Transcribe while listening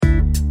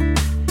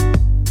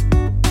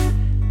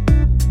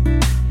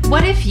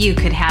you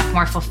could have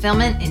more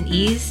fulfillment and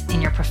ease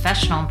in your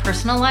professional and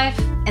personal life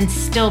and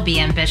still be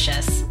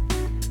ambitious.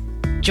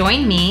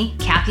 Join me,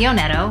 Kathy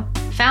Onetto,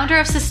 founder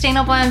of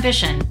Sustainable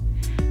Ambition,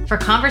 for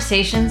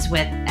conversations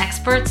with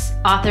experts,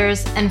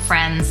 authors, and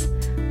friends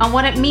on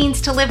what it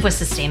means to live with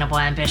sustainable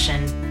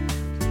ambition.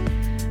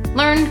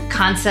 Learn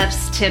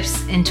concepts,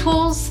 tips, and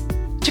tools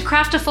to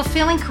craft a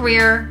fulfilling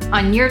career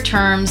on your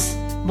terms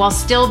while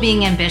still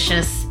being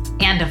ambitious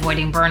and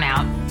avoiding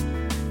burnout.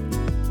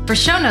 For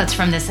show notes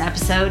from this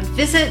episode,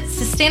 visit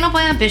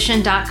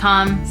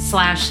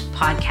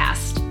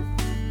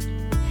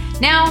sustainableambition.com/podcast.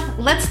 Now,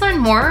 let's learn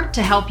more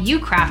to help you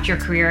craft your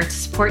career to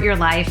support your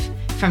life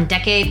from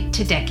decade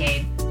to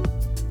decade.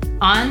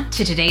 On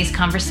to today's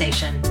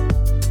conversation.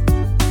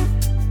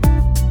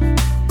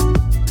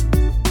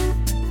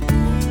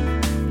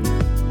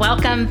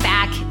 Welcome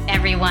back,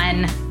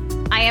 everyone.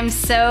 I am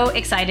so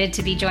excited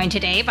to be joined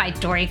today by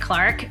Dorie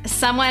Clark,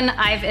 someone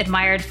I've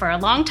admired for a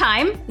long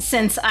time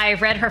since I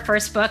read her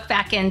first book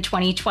back in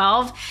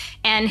 2012,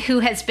 and who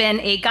has been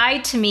a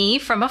guide to me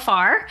from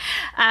afar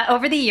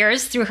over the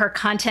years through her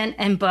content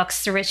and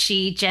books through which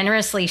she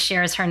generously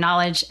shares her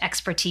knowledge,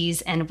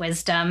 expertise, and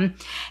wisdom.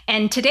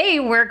 And today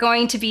we're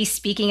going to be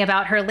speaking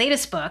about her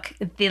latest book,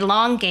 The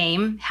Long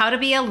Game: How to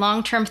Be a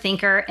Long-Term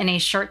Thinker in a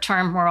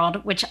Short-Term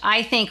World, which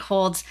I think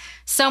holds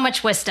so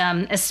much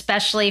wisdom,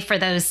 especially for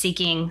those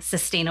seeking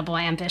sustainable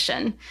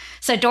ambition.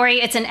 So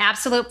Dorie, it's an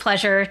absolute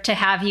pleasure to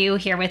have you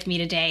here with me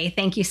today.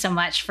 Thank you so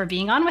much for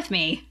being on with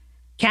me.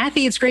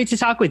 Kathy, it's great to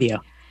talk with you.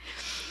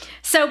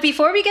 So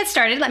before we get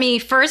started, let me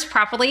first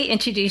properly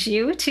introduce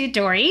you to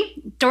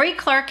Dorie. Dorie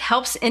Clark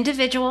helps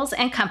individuals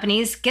and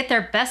companies get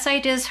their best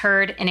ideas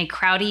heard in a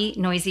crowdy,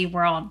 noisy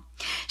world.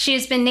 She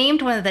has been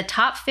named one of the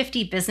top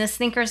 50 business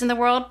thinkers in the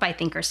world by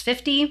Thinkers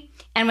 50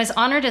 and was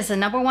honored as the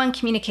 #1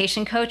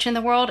 communication coach in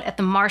the world at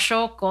the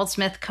Marshall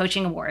Goldsmith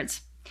Coaching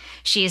Awards.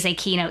 She is a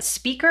keynote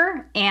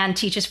speaker and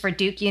teaches for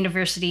Duke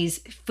University's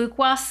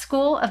Fuqua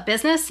School of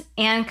Business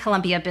and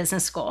Columbia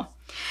Business School.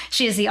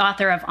 She is the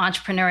author of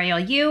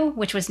Entrepreneurial You,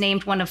 which was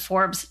named one of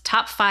Forbes'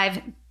 top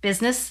 5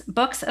 business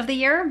books of the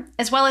year,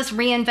 as well as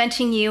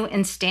Reinventing You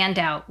and Stand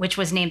Out, which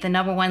was named the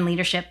 #1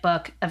 leadership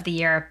book of the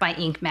year by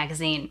Inc.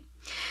 magazine.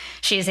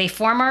 She is a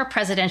former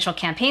presidential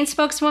campaign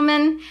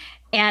spokeswoman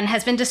and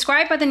has been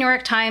described by the New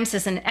York Times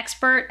as an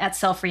expert at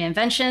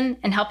self-reinvention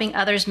and helping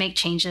others make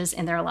changes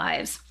in their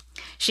lives.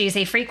 She is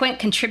a frequent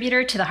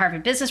contributor to the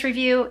Harvard Business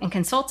Review and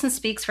consults and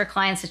speaks for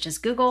clients such as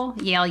Google,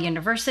 Yale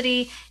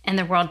University, and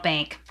the World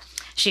Bank.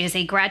 She is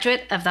a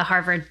graduate of the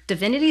Harvard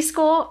Divinity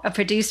School, a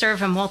producer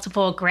of a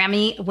multiple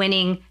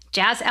Grammy-winning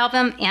jazz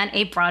album, and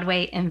a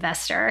Broadway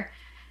investor.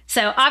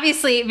 So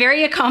obviously,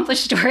 very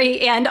accomplished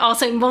Dorie and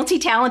also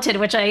multi-talented,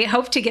 which I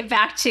hope to get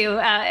back to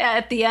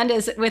at the end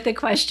with a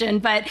question.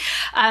 But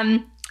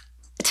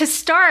to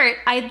start,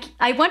 I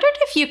wondered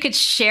if you could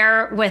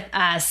share with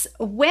us,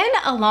 when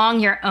along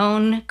your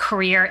own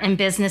career and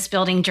business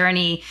building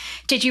journey,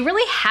 did you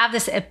really have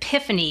this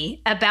epiphany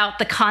about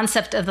the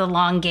concept of the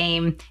long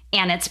game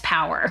and its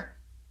power?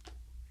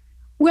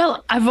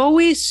 Well, I've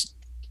always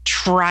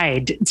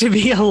tried to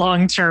be a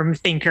long-term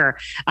thinker.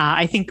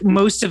 I think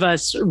most of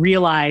us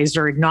realized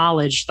or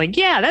acknowledged, like,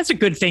 yeah, that's a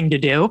good thing to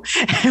do,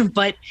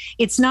 but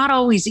it's not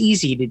always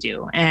easy to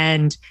do.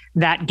 And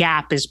that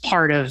gap is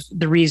part of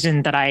the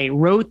reason that I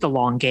wrote The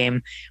Long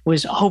Game,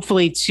 was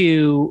hopefully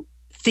to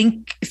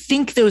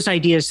think those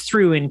ideas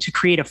through and to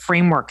create a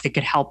framework that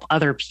could help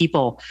other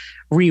people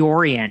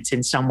reorient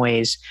in some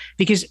ways.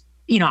 Because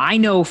I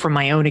know from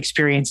my own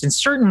experience, and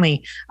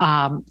certainly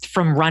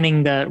from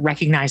running the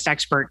Recognized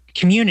Expert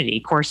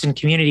course and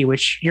community,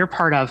 which you're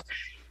part of,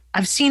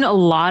 I've seen a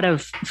lot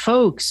of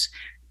folks,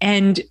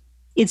 and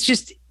it's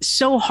just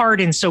so hard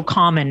and so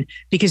common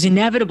because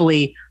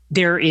inevitably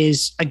there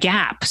is a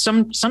gap.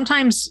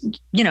 Sometimes,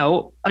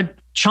 a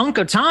chunk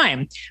of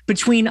time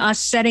between us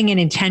setting an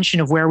intention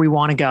of where we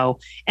want to go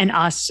and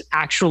us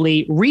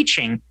actually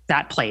reaching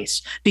that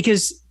place,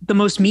 because the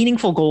most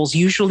meaningful goals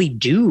usually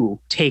do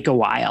take a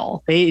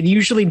while. It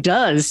usually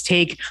does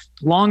take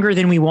longer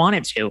than we want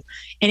it to.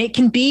 And it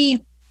can be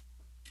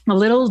a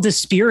little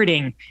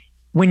dispiriting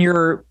when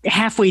you're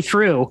halfway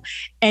through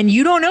and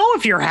you don't know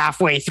if you're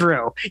halfway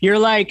through. You're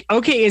like,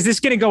 okay, is this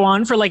going to go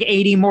on for like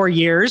 80 more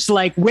years?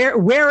 Like,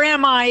 where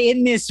am I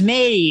in this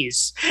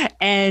maze?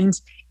 And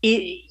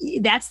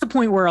that's the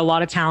point where a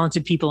lot of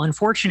talented people,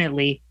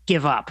 unfortunately,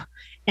 give up.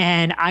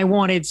 And I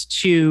wanted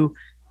to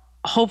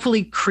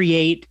hopefully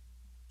create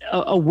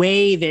a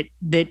way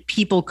that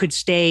people could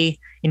stay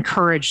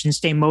encouraged and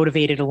stay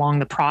motivated along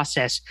the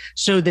process,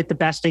 so that the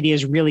best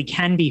ideas really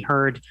can be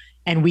heard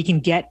and we can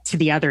get to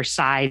the other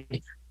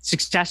side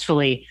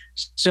successfully,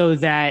 so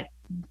that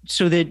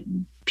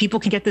people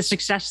can get the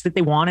success that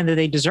they want and that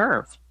they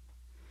deserve.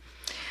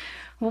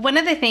 Well, one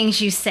of the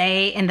things you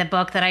say in the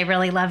book that I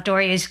really love,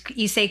 Dorie, is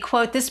you say,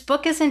 quote, "This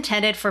book is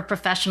intended for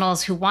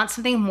professionals who want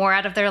something more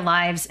out of their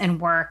lives and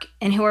work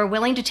and who are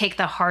willing to take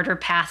the harder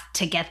path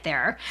to get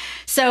there."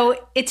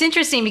 So it's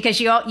interesting because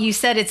you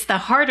said it's the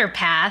harder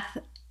path.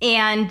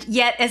 And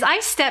yet, as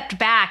I stepped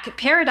back,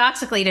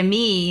 paradoxically to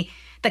me,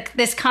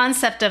 this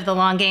concept of the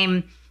long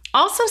game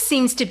also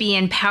seems to be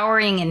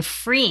empowering and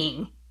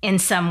freeing in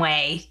some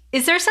way.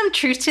 Is there some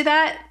truth to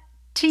that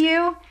to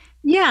you?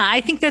 Yeah,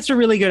 I think that's a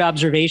really good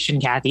observation,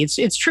 Kathy.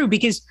 It's true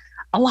because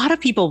a lot of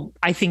people,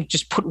 I think,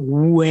 just put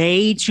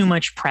way too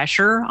much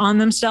pressure on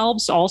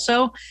themselves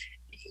also.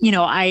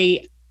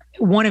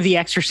 One of the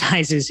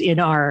exercises in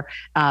our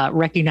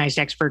recognized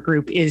expert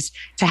group is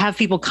to have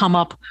people come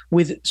up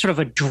with sort of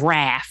a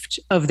draft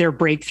of their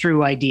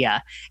breakthrough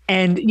idea.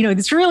 And,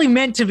 it's really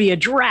meant to be a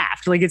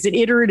draft, like it's an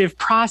iterative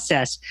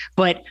process,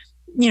 but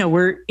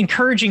we're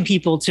encouraging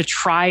people to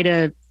try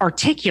to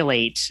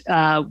articulate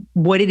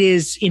what it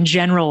is in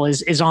general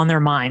is on their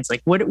minds.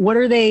 Like what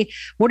are they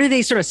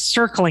sort of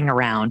circling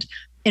around?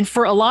 And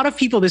for a lot of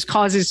people, this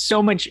causes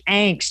so much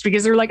angst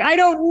because they're like, I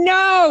don't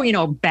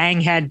know,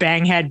 bang head,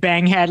 bang head,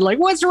 bang head. Like,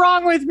 what's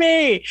wrong with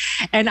me?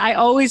 And I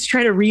always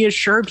try to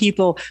reassure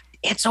people,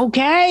 it's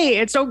okay.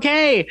 It's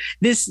okay.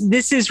 This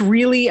is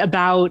really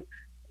about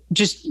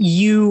just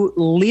you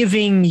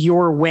living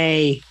your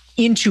way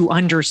into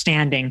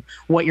understanding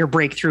what your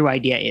breakthrough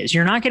idea is.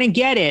 You're not going to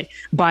get it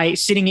by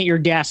sitting at your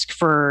desk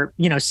for,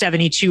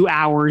 72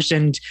 hours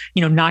and,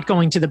 not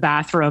going to the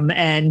bathroom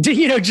and,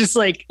 just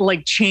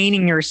like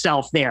chaining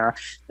yourself there.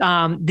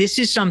 This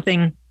is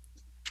something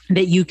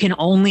that you can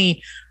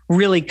only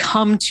really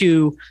come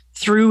to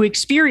through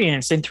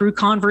experience and through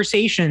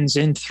conversations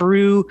and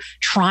through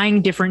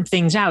trying different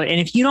things out. And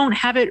if you don't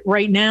have it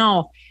right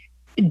now,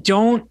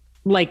 don't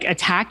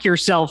attack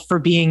yourself for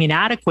being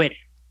inadequate.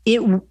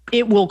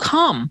 It will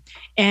come.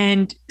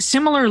 And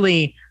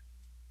similarly,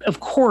 of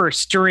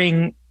course,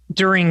 during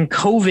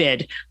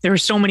COVID, there were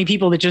so many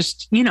people that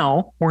just,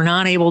 were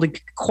not able to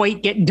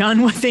quite get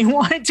done what they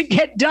wanted to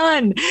get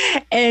done.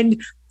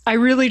 And I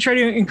really try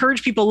to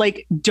encourage people,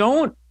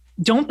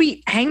 don't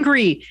be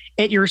angry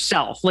at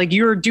yourself.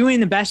 You're doing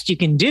the best you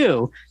can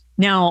do.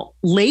 Now,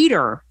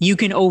 later you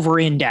can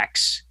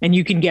over-index and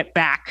you can get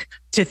back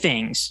to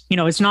things.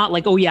 It's not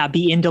like, oh yeah,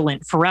 be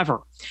indolent forever.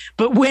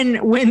 But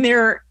when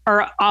there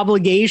are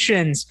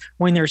obligations,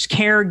 when there's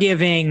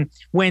caregiving,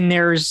 when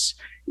there's,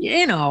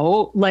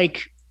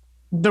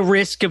 the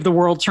risk of the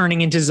world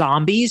turning into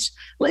zombies,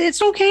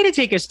 it's okay to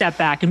take a step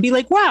back and be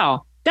like,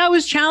 wow, that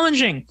was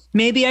challenging.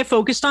 Maybe I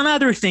focused on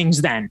other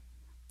things then.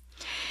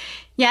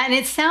 Yeah. And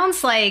it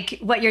sounds like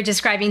what you're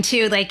describing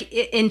too, like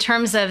in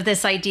terms of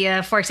this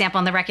idea, for example,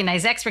 in the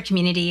recognized expert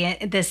community,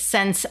 this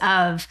sense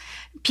of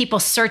people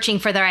searching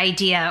for their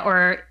idea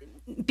or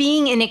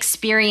being an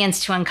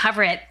experience to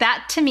uncover it.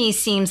 That to me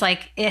seems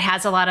like it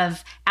has a lot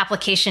of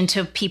application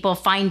to people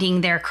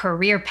finding their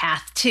career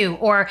path too,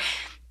 or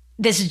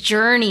this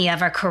journey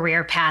of a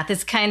career path.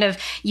 Is kind of,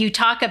 you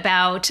talk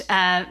about,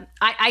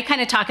 I kind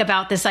of talk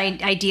about this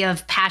idea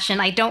of passion.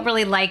 I don't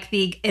really like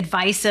the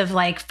advice of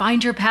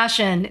find your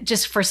passion,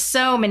 just for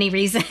so many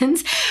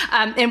reasons.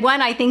 And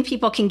one, I think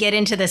people can get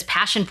into this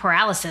passion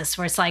paralysis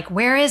where it's like,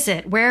 where is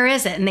it? Where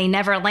is it? And they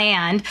never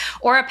land.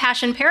 Or a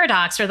passion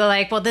paradox where they're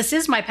like, well, this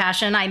is my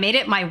passion. I made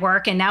it my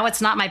work and now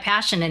it's not my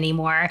passion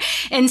anymore.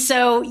 And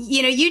so,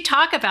 you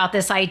talk about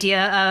this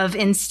idea of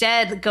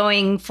instead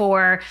looking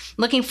for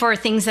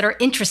things that are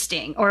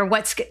interesting, or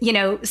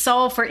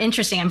solve for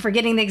interesting. I'm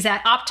forgetting the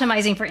exact,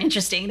 optimizing for interesting.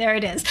 There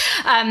it is.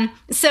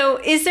 So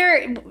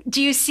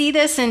do you see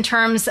this in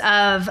terms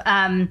of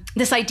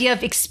this idea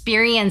of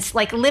experience,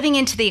 living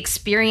into the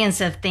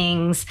experience of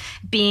things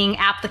being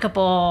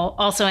applicable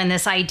also in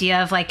this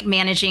idea of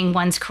managing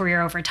one's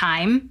career over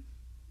time?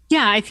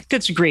 Yeah, I think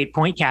that's a great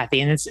point,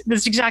 Kathy. And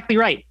that's exactly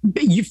right.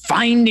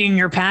 Finding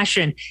your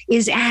passion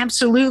is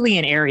absolutely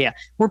an area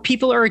where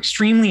people are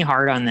extremely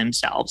hard on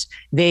themselves.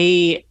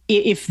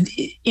 If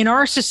in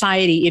our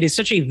society, it is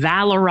such a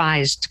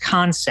valorized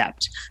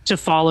concept to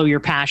follow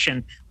your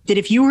passion that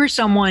if you are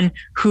someone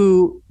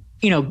who,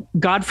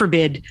 God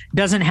forbid,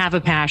 doesn't have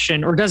a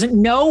passion or doesn't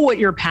know what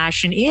your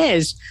passion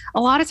is,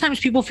 a lot of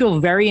times people feel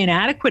very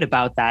inadequate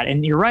about that.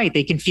 And you're right,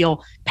 they can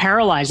feel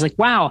paralyzed, like,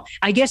 wow,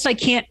 I guess I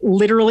can't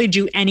literally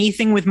do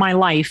anything with my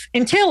life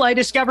until I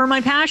discover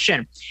my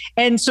passion.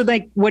 And so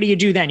what do you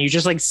do then? You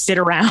just sit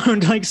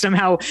around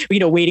somehow,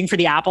 waiting for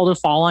the apple to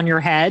fall on your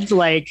head.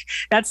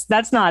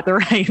 That's not the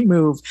right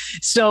move.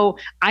 So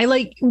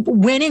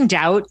when in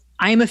doubt,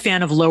 I am a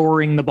fan of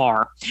lowering the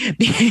bar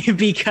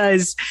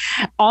because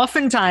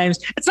oftentimes,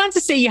 it's not to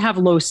say you have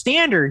low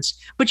standards,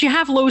 but you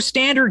have low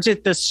standards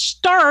at the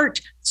start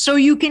so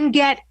you can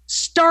get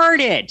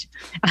started.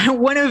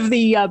 One of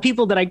the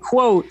people that I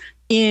quote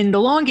in The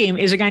Long Game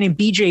is a guy named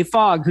BJ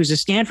Fogg, who's a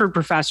Stanford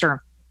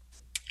professor.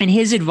 And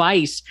his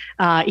advice,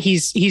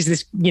 he's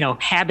this,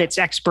 habits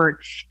expert.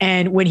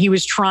 And when he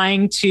was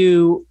trying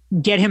to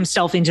get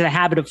himself into the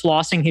habit of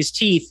flossing his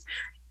teeth,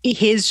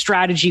 his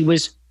strategy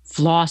was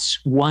floss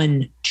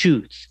one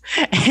tooth.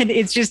 And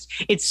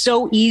it's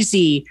so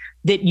easy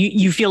that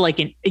you feel like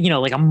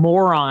a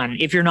moron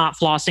if you're not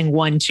flossing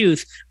one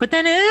tooth. But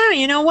then,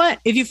 you know what?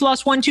 If you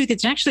floss one tooth,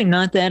 it's actually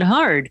not that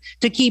hard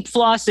to keep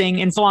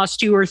flossing and floss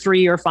 2 or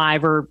 3 or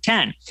 5 or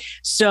 10.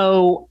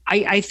 So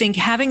I think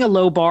having a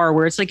low bar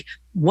where it's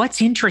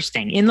what's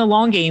interesting in the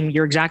long game.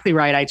 You're exactly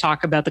right. I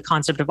talk about the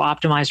concept of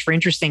optimized for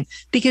interesting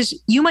because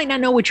you might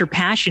not know what your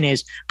passion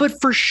is, but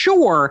for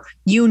sure,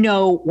 you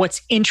know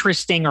what's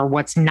interesting or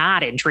what's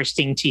not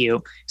interesting to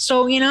you.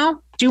 So,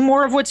 do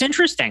more of what's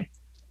interesting.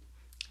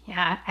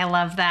 Yeah, I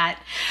love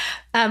that.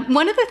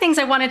 One of the things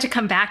I wanted to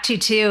come back to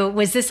too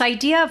was this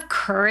idea of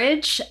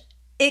courage.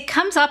 It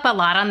comes up a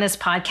lot on this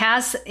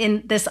podcast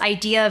in this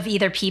idea of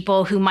either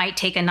people who might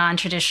take a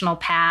non-traditional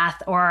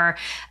path or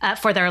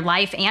for their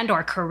life and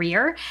or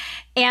career.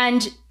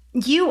 And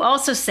you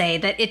also say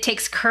that it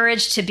takes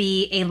courage to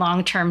be a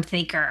long-term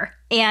thinker.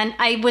 And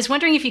I was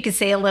wondering if you could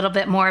say a little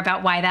bit more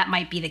about why that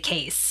might be the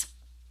case.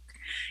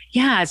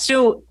 Yeah.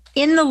 So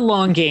in the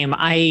long game,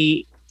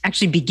 I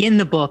actually begin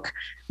the book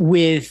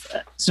with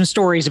some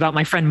stories about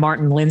my friend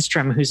Martin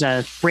Lindstrom, who's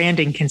a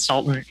branding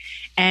consultant.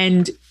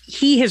 And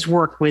he has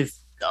worked with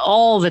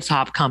all the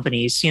top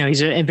companies.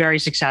 He's a very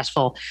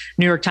successful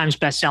New York Times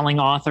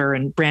bestselling author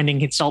and branding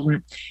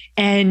consultant.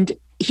 And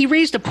he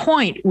raised a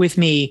point with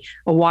me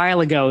a while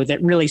ago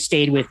that really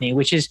stayed with me,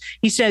 which is,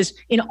 he says,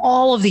 in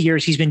all of the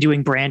years he's been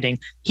doing branding,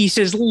 he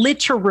says,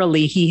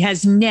 literally, he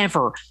has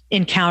never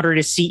encountered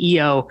a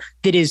CEO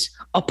that is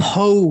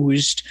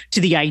opposed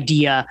to the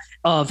idea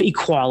of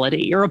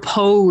equality or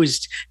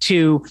opposed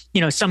to,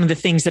 some of the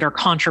things that are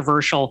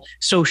controversial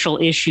social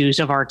issues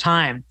of our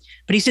time.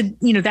 But he said,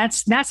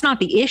 that's not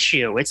the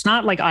issue. It's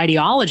not like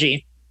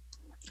ideology.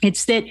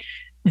 It's that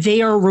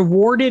they are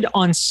rewarded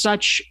on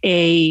such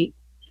a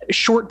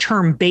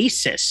short-term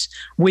basis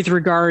with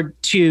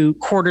regard to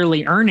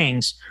quarterly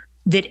earnings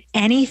that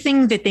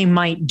anything that they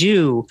might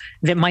do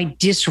that might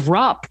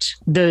disrupt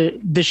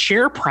the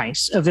share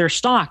price of their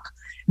stock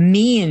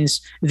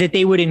means that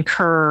they would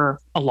incur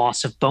a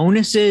loss of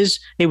bonuses.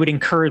 They would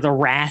incur the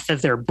wrath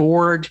of their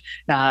board.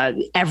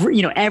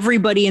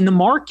 Everybody in the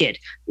market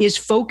is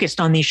focused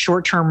on these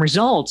short-term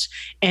results.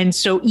 And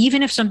so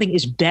even if something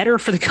is better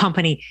for the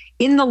company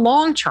in the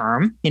long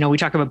term, we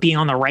talk about being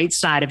on the right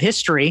side of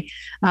history.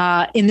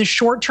 In the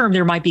short term,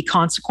 there might be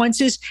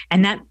consequences,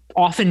 and that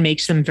often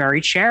makes them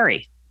very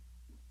chary.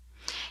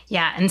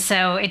 Yeah. And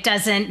so it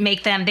doesn't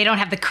make them, they don't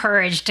have the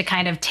courage to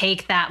kind of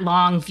take that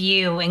long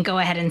view and go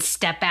ahead and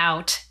step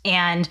out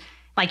and,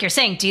 like you're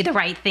saying, do the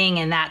right thing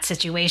in that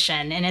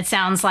situation. And it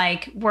sounds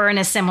like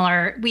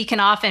we can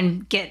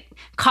often get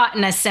caught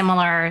in a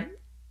similar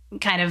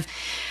kind of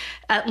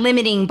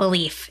limiting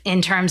belief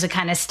in terms of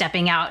kind of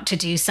stepping out to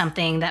do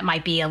something that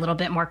might be a little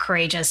bit more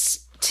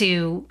courageous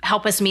to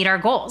help us meet our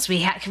goals.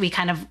 We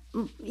kind of,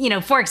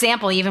 for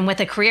example, even with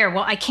a career,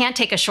 well, I can't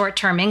take a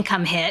short-term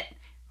income hit,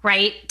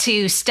 right,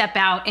 to step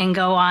out and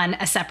go on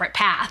a separate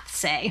path,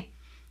 say.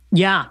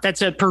 Yeah,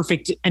 that's a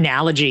perfect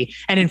analogy.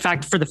 And in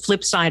fact, for the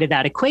flip side of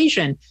that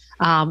equation,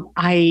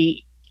 I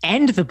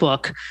end the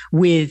book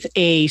with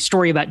a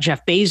story about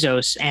Jeff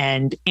Bezos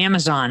and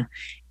Amazon.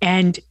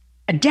 And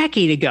a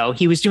decade ago,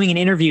 he was doing an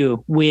interview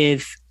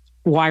with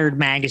Wired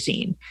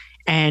magazine.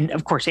 And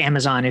of course,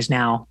 Amazon is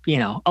now,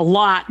 a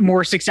lot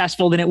more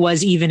successful than it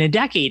was even a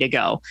decade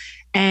ago.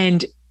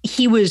 And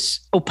he was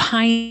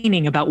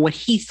opining about what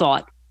he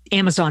thought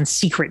Amazon's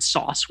secret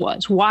sauce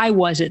was. Why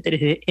was it that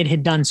it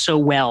had done so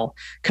well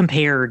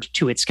compared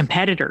to its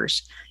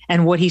competitors?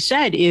 And what he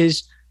said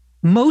is,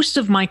 most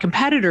of my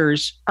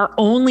competitors are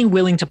only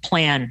willing to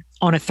plan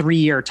on a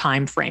 3-year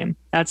time frame.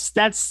 That's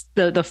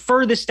the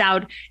furthest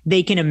out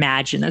they can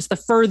imagine. That's the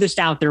furthest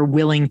out they're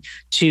willing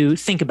to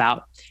think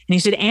about. And he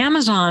said,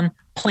 Amazon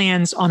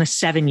plans on a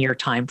 7-year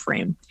time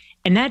frame.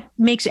 And that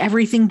makes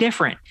everything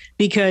different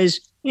because,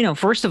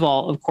 first of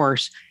all, of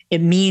course,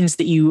 it means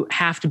that you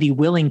have to be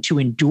willing to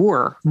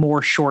endure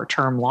more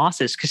short-term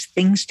losses because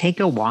things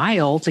take a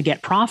while to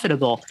get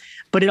profitable.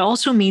 But it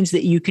also means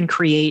that you can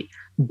create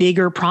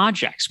bigger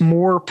projects,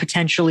 more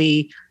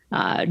potentially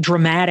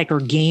dramatic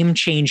or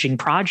game-changing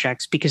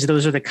projects, because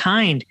those are the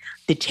kind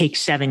that take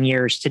 7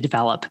 years to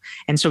develop.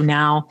 And so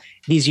now,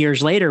 these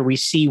years later, we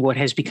see what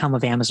has become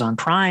of Amazon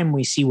Prime.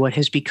 We see what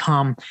has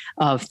become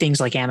of things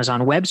like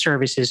Amazon Web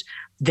Services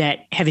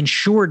that have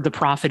ensured the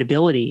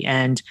profitability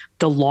and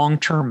the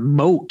long-term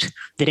moat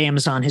that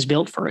Amazon has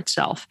built for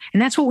itself.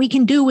 And that's what we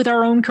can do with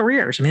our own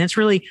careers. I mean, that's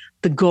really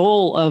the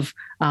goal of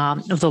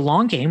the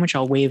long game, which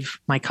I'll wave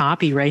my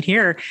copy right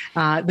here.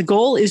 The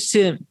goal is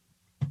to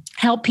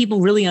help people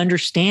really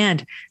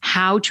understand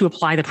how to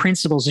apply the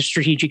principles of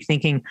strategic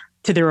thinking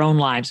to their own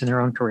lives and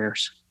their own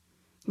careers.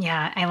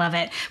 Yeah, I love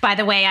it. By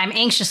the way, I'm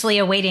anxiously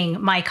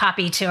awaiting my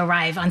copy to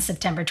arrive on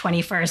September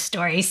 21st,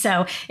 Dorie.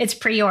 So it's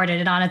pre-ordered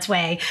and on its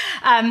way.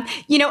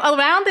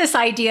 Around this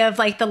idea of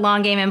like the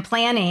long game and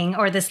planning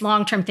or this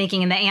long-term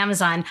thinking in the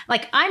Amazon,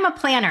 like I'm a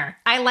planner.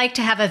 I like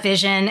to have a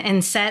vision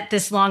and set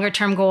this longer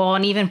term goal.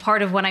 And even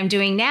part of what I'm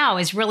doing now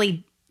is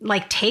really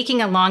like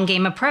taking a long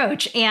game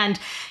approach. And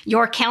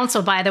your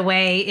counsel, by the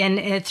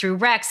way, through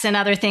Rex and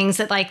other things,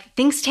 that like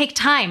things take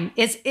time.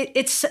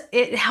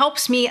 It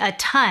helps me a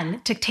ton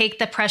to take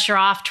the pressure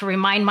off, to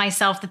remind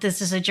myself that this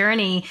is a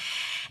journey.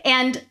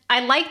 And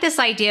I like this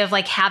idea of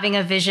like having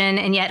a vision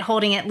and yet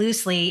holding it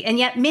loosely. And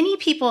yet many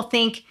people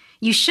think,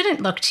 you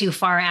shouldn't look too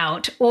far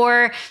out,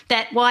 or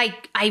that, well,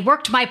 I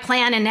worked my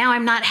plan and now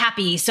I'm not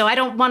happy, so I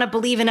don't want to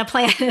believe in a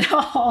plan at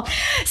all.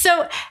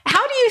 So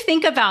how do you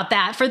think about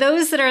that for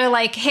those that are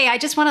like, hey, I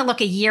just want to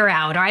look a year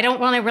out, or I don't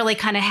want to really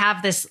kind of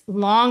have this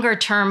longer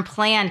term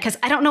plan because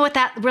I don't know what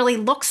that really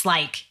looks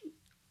like?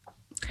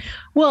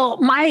 Well,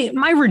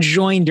 my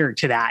rejoinder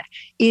to that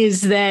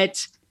is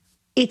that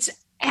it's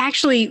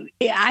actually,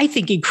 I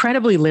think,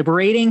 incredibly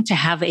liberating to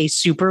have a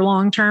super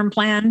long-term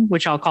plan,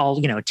 which I'll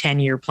call,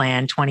 10-year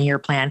plan, 20-year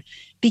plan,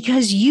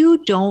 because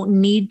you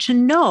don't need to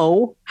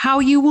know how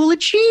you will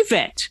achieve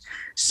it.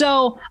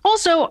 So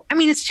also,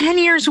 it's 10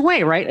 years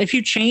away, right? If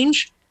you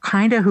change,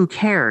 kind of who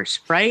cares,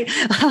 right?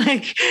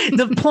 Like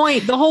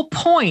the whole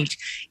point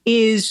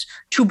is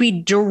to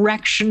be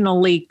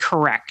directionally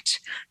correct.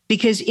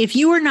 Because if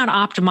you are not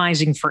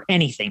optimizing for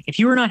anything, if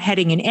you are not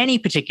heading in any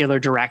particular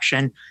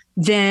direction,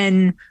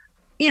 then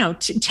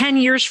 10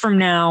 years from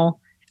now,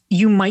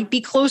 you might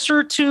be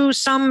closer to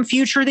some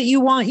future that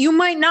you want. You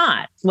might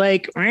not.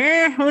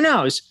 Who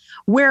knows?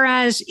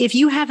 Whereas if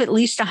you have at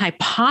least a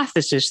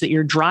hypothesis that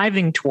you're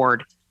driving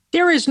toward,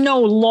 there is no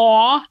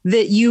law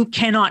that you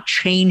cannot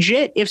change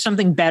it if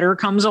something better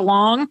comes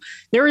along.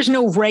 There is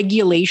no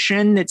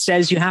regulation that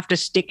says you have to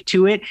stick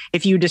to it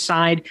if you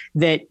decide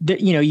that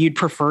you'd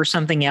prefer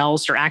something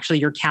else, or actually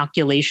your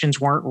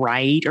calculations weren't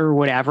right or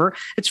whatever.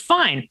 It's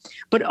fine.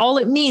 But all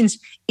it means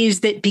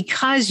is that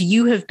because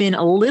you have been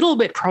a little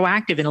bit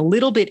proactive and a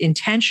little bit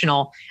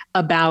intentional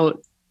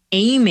about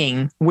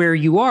aiming where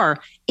you are,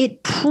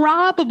 it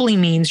probably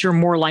means you're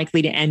more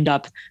likely to end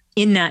up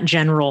in that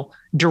general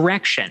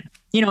direction.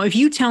 If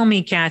you tell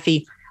me,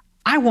 Kathy,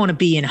 I want to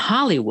be in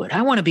Hollywood,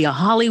 I want to be a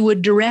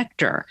Hollywood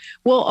director.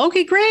 Well,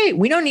 okay, great.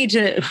 We don't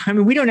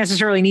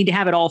necessarily need to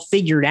have it all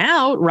figured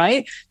out,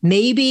 right?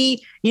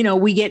 Maybe,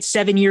 we get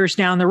 7 years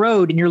down the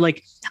road and you're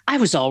like, I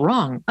was all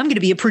wrong. I'm going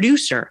to be a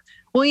producer.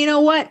 Well, you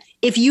know what?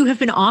 If you have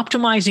been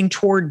optimizing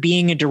toward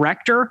being a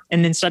director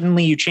and then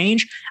suddenly you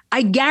change,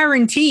 I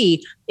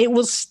guarantee it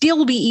will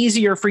still be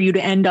easier for you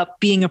to end up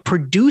being a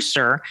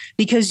producer,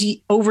 because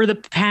over the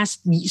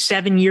past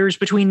 7 years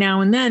between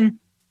now and then,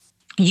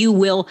 you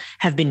will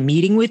have been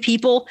meeting with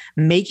people,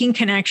 making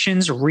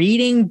connections,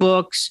 reading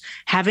books,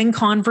 having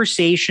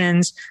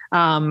conversations.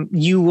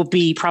 You will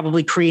be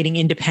probably creating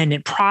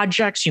independent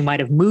projects. You might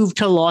have moved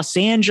to Los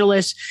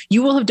Angeles.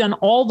 You will have done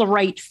all the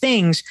right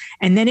things.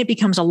 And then it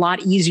becomes a lot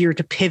easier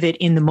to pivot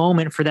in the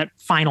moment for that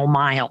final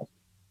mile.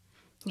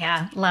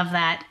 Yeah, love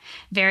that.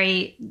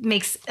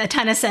 Makes a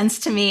ton of sense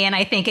to me. And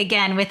I think,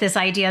 again, with this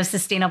idea of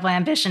sustainable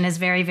ambition is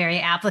very, very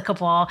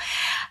applicable.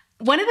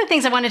 One of the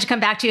things I wanted to come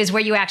back to is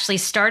where you actually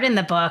start in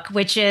the book,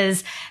 which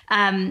is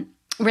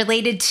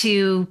related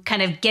to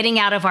kind of getting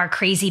out of our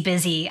crazy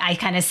busy, I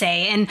kind of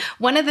say. And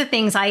one of the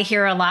things I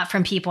hear a lot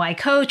from people I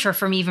coach, or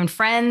from even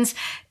friends,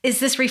 is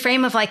this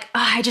reframe of like,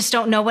 oh, I just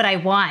don't know what I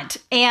want.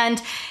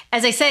 And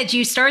as I said,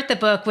 you start the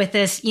book with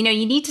this, you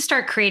need to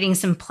start creating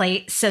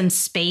some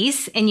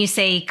space, and you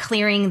say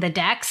clearing the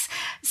decks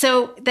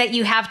so that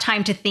you have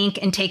time to think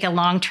and take a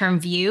long-term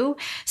view.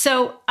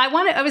 So I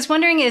was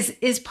wondering,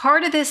 is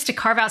part of this to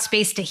carve out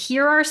space to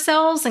hear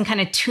ourselves and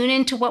kind of tune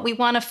into what we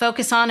want to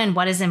focus on and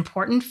what is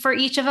important for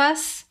each of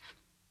us?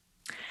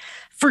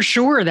 For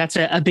sure, that's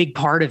a big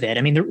part of it.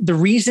 The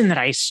reason that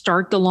I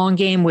start the long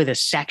game with a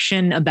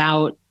section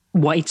about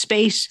white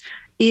space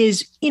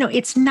is,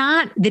 it's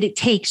not that it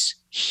takes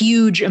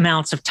huge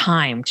amounts of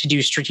time to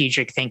do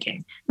strategic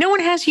thinking. No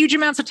one has huge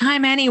amounts of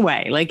time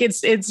anyway.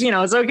 It's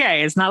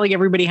okay. It's not like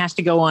everybody has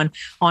to go on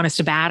a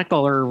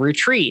sabbatical or a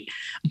retreat,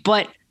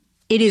 but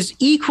it is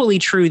equally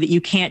true that you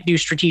can't do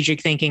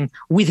strategic thinking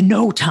with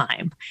no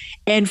time.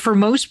 And for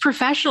most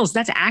professionals,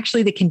 that's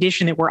actually the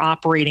condition that we're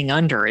operating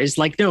under, is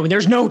like, no,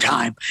 there's no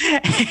time.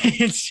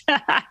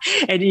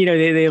 and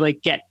they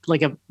get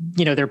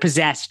they're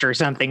possessed or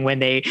something when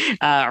they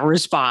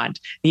respond.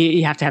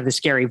 You have to have the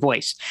scary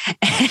voice.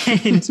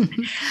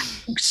 And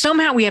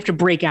somehow we have to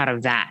break out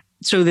of that,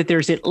 so that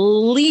there's at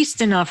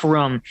least enough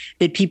room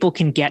that people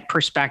can get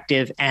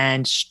perspective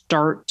and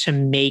start to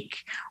make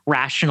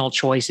rational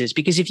choices.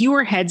 Because if you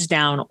were heads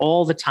down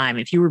all the time,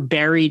 if you were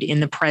buried in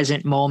the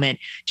present moment,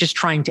 just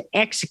trying to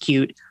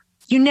execute,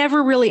 you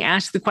never really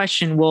ask the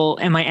question, well,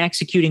 am I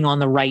executing on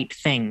the right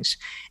things?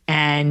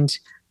 And,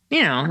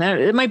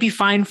 it might be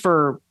fine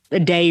for a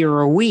day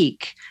or a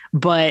week,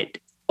 but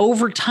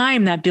over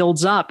time that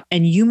builds up,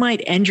 and you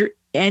might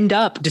end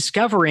up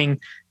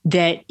discovering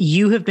that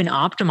you have been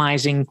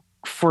optimizing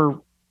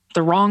for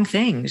the wrong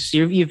things.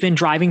 You've been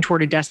driving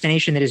toward a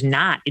destination that is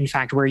not, in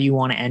fact, where you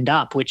want to end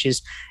up, which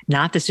is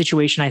not the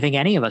situation I think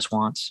any of us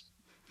wants.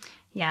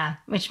 Yeah,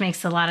 which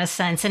makes a lot of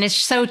sense. And it's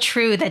so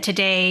true that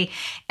today,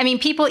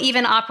 people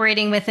even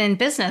operating within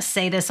business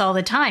say this all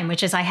the time,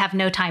 which is, I have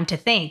no time to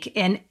think.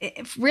 And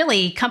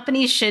really,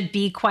 companies should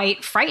be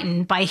quite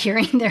frightened by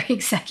hearing their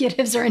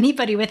executives or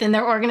anybody within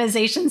their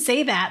organization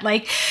say that.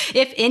 Like,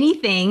 if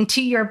anything,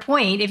 to your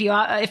point,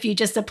 if you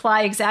just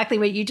apply exactly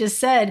what you just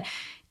said,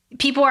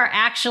 people are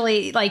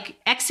actually like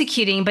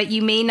executing, but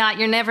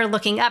you're never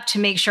looking up to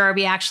make sure, are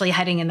we actually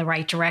heading in the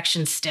right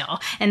direction still?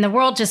 And the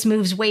world just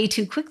moves way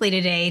too quickly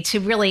today to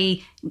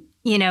really,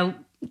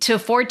 to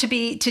afford to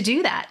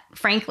do that,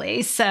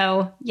 frankly.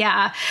 So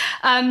yeah.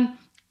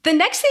 The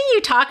next thing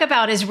you talk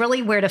about is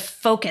really where to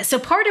focus. So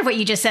part of what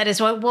you just said is,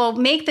 well, we'll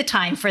make the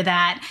time for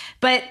that,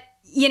 but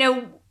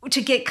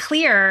to get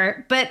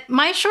clear. But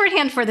my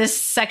shorthand for this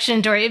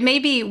section, Dorie, it may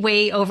be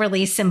way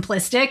overly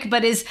simplistic,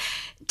 but is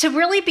to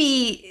really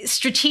be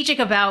strategic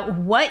about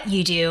what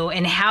you do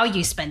and how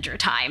you spend your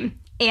time.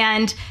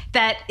 And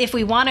that if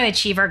we want to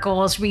achieve our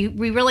goals, we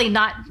really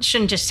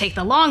shouldn't just take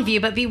the long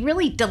view, but be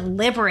really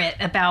deliberate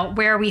about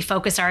where we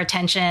focus our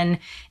attention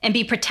and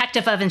be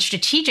protective of and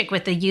strategic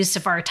with the use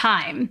of our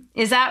time.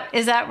 Is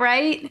that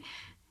right?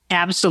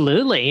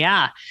 Absolutely.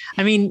 Yeah.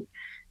 I mean,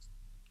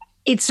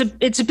 it's a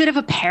bit of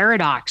a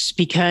paradox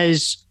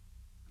because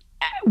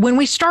when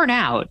we start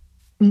out,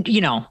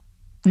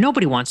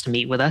 nobody wants to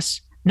meet with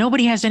us.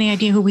 Nobody has any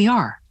idea who we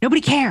are. Nobody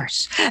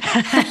cares.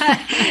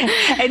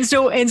 and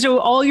so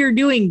all you're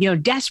doing,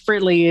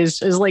 desperately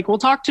is like, well,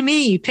 talk to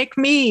me, pick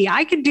me.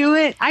 I could do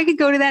it. I could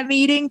go to that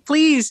meeting,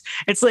 please.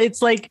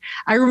 It's like,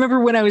 I remember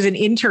when I was an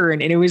intern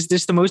and it was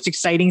just the most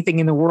exciting thing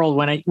in the world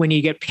when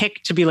you get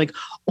picked to be like,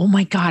 oh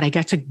my God, I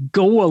got to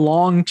go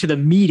along to the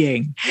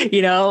meeting,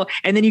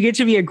 and then you get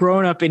to be a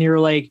grown up and you're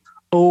like,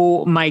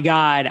 oh my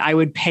God, I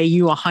would pay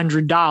you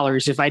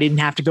 $100 if I didn't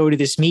have to go to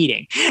this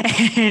meeting.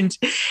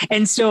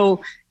 And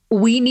so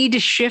we need to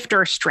shift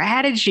our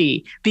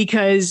strategy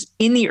because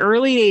in the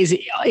early days,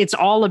 it's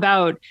all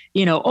about,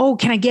 oh,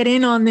 can I get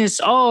in on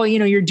this? Oh,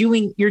 you're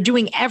doing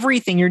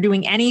everything, you're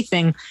doing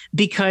anything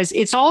because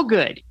it's all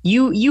good.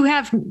 You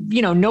have,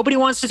 nobody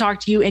wants to talk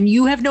to you and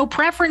you have no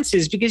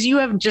preferences because you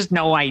have just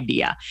no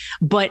idea.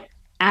 But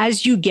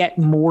as you get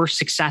more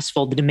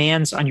successful, the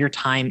demands on your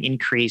time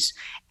increase.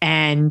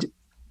 And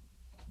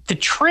the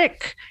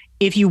trick,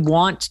 if you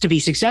want to be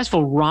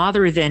successful,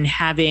 rather than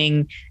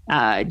having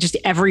just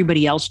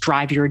everybody else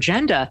drive your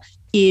agenda,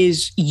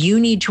 is you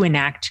need to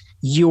enact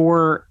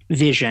your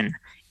vision.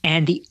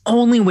 And the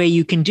only way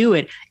you can do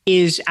it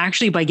is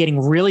actually by getting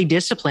really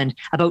disciplined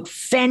about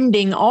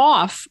fending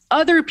off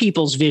other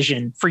people's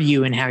vision for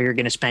you and how you're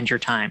going to spend your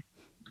time.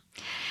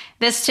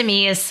 This to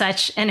me is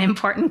such an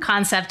important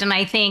concept. And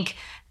I think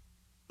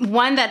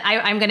one that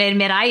I'm going to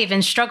admit I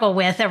even struggle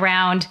with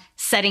around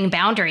setting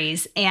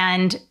boundaries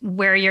and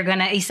where you're going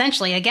to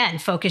essentially, again,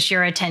 focus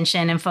your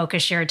attention and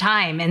focus your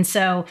time. And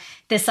so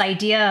this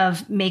idea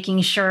of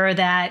making sure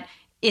that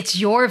it's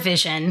your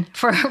vision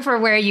for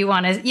where you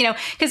want to,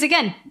 because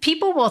again,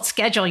 people will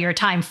schedule your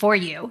time for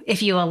you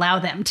if you allow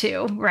them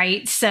to,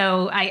 right?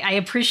 So I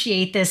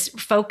appreciate this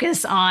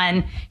focus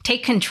on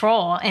take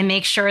control and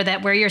make sure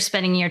that where you're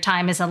spending your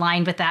time is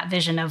aligned with that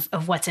vision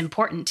of what's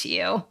important to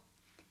you.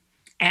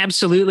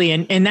 Absolutely.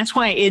 And that's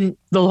why in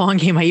the long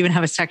game, I even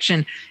have a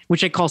section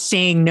which I call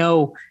saying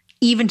no,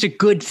 even to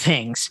good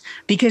things,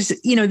 because,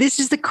 this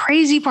is the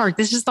crazy part.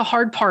 This is the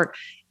hard part.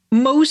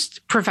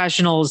 Most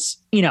professionals,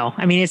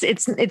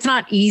 it's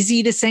not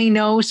easy to say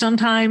no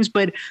sometimes,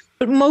 but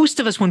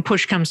most of us, when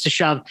push comes to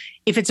shove,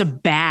 if it's a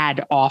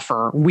bad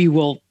offer, we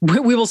will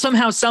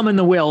somehow summon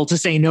the will to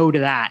say no to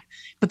that.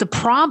 But the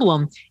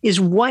problem is,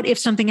 what if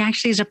something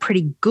actually is a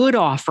pretty good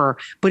offer,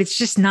 but it's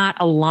just not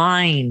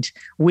aligned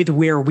with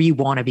where we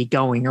want to be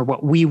going or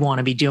what we want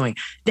to be doing?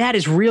 That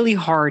is really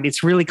hard.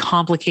 It's really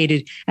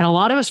complicated. And a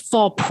lot of us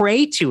fall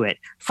prey to it,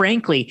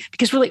 frankly,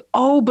 because we're like,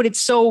 oh, but it's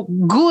so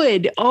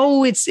good.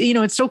 Oh, it's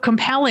so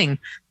compelling.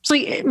 It's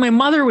like my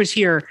mother was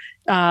here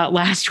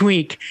last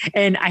week,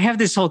 and I have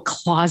this whole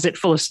closet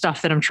full of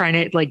stuff that I'm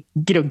trying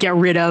to get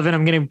rid of, and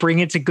I'm going to bring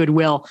it to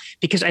Goodwill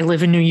because I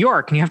live in New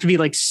York and you have to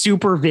be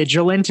super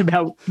vigilant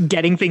about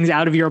getting things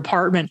out of your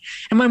apartment.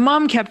 And my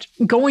mom kept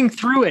going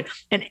through it,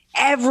 and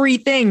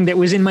everything that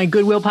was in my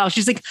Goodwill pile,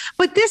 she's like,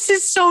 but this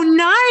is so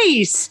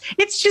nice.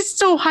 It's just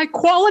so high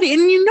quality.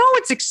 And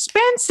it's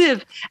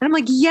expensive. And I'm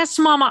like, yes,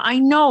 Mama, I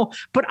know,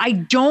 but I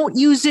don't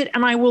use it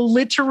and I will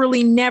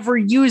literally never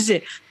use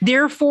it.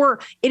 Therefore,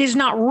 it is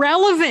not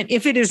relevant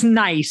if it is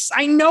nice.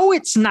 I know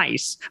it's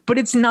nice, but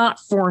it's not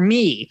for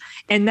me.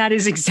 And that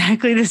is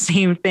exactly the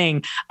same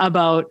thing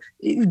about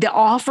the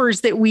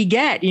offers that we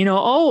get,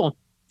 oh,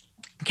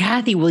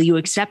 Kathy, will you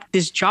accept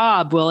this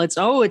job? Well, it's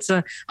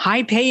a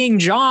high paying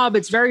job.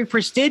 It's very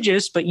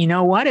prestigious, but you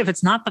know what? If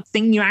it's not the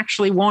thing you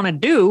actually want to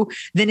do,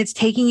 then it's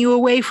taking you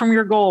away from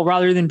your goal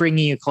rather than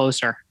bringing you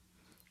closer.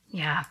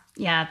 Yeah,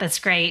 that's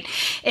great.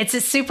 It's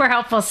a super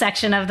helpful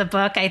section of the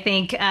book, I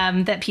think,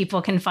 that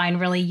people can find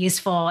really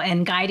useful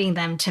in guiding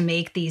them to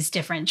make these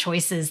different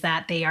choices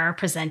that they are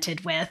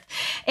presented with.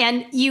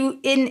 And you,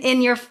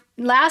 in your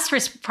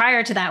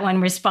prior to that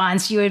one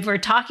response, were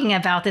talking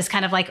about this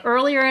kind of like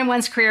earlier in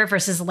one's career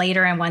versus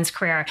later in one's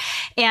career.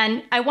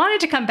 And I wanted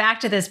to come back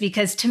to this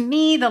because to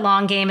me, the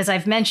long game, as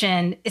I've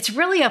mentioned, it's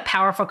really a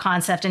powerful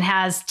concept and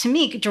has, to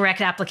me,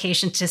 direct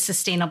application to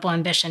sustainable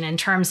ambition in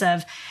terms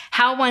of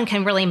how one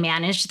can really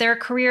manage their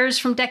careers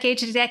from decade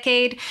to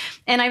decade.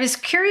 And I was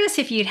curious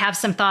if you'd have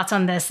some thoughts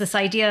on this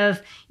idea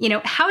of,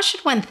 how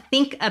should one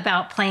think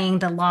about playing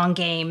the long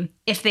game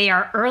if they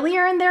are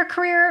earlier in their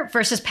career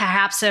versus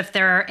perhaps if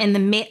they're in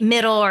the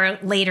middle or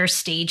later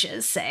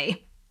stages,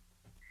 say?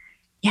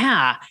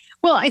 Yeah.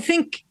 Well, I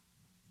think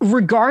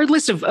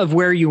regardless of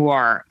where you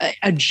are,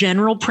 a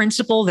general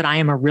principle that I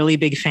am a really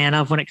big fan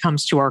of when it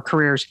comes to our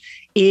careers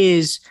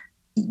is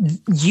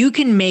you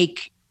can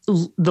make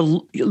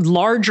the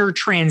larger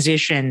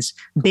transitions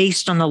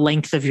based on the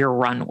length of your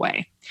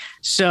runway.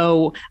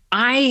 So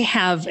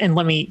and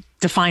let me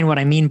define what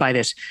I mean by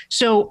this.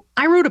 So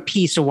I wrote a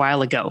piece a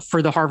while ago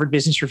for the Harvard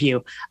Business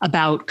Review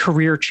about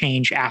career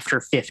change after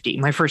 50.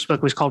 My first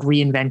book was called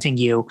Reinventing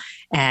You.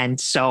 And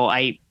so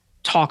I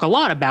talk a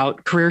lot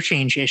about career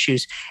change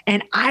issues.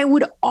 And I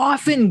would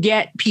often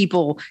get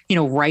people,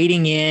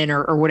 writing in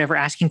or whatever,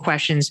 asking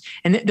questions.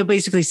 And they'll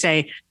basically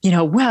say,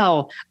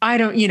 well, I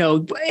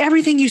don't,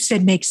 everything you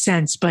said makes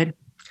sense, but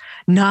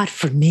not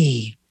for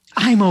me.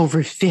 I'm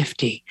over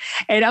 50.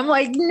 And I'm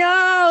like,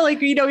 no,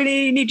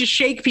 you need to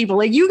shake people.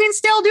 Like, you can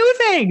still do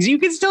things. You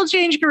can still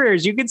change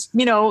careers. You can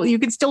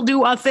still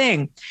do a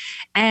thing.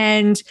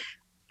 And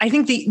I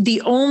think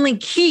the only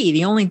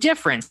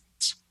difference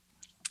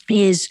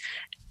is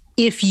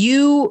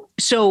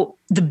so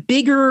the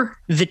bigger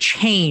the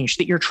change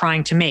that you're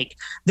trying to make,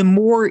 the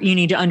more you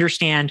need to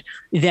understand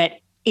that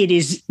it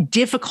is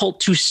difficult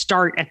to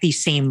start at the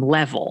same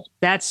level.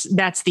 That's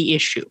the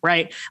issue,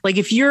 right? Like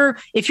if you're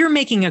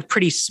making a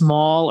pretty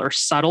small or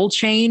subtle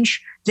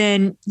change,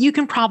 then you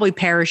can probably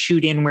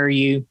parachute in where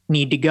you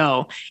need to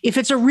go. If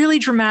it's a really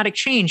dramatic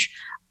change,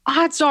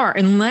 odds are,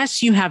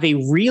 unless you have a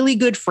really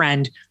good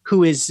friend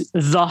who is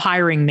the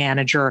hiring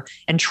manager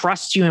and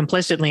trusts you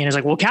implicitly and is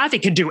like, well, Kathy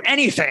can do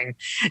anything,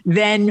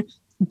 then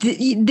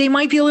they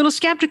might be a little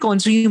skeptical. And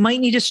so you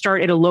might need to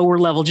start at a lower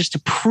level just to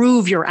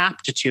prove your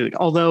aptitude,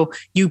 although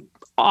you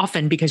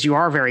often, because you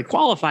are very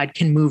qualified,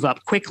 can move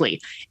up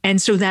quickly. And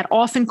so that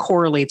often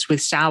correlates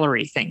with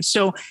salary things.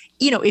 So,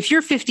 if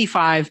you're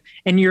 55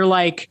 and you're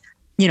like,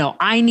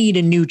 I need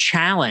a new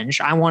challenge,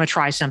 I want to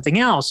try something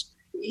else,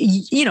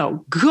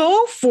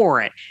 go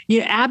for it.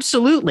 Yeah,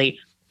 absolutely.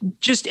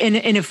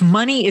 And if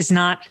money is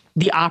not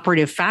the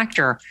operative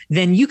factor,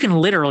 then you can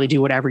literally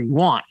do whatever you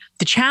want.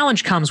 The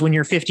challenge comes when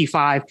you're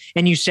 55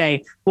 and you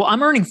say, well,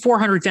 I'm earning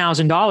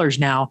 $400,000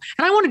 now,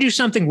 and I want to do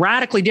something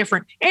radically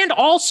different and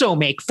also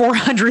make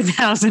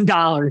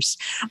 $400,000.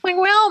 Like,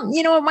 well,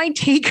 it might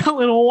take a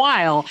little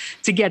while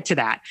to get to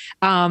that.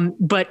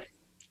 But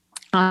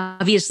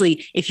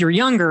obviously, if you're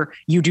younger,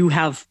 you do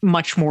have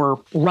much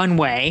more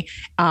runway.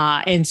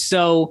 And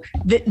so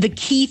the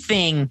key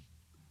thing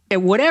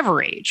at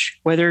whatever age,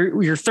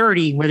 whether you're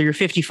 30, whether you're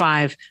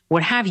 55,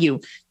 what have you,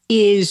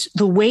 is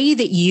the way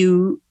that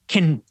you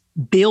can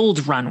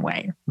build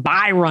runway,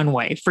 buy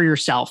runway for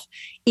yourself,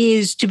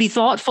 is to be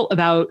thoughtful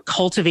about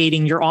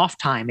cultivating your off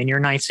time and your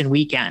nights and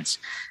weekends,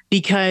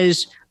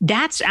 because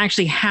that's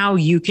actually how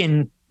you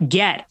can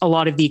get a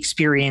lot of the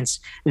experience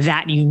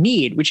that you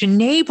need, which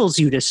enables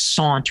you to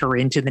saunter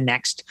into the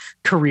next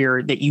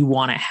career that you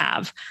want to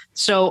have.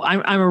 So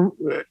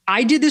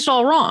I did this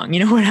all wrong.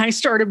 When I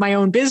started my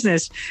own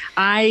business,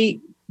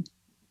 I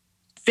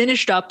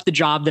finished up the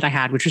job that I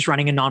had, which was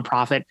running a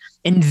nonprofit.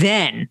 And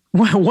then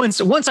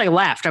once I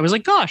left, I was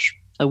like, gosh,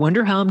 I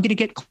wonder how I'm going to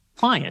get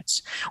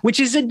clients, which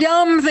is a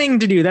dumb thing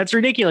to do. That's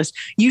ridiculous.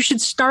 You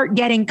should start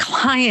getting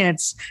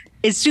clients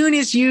as soon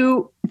as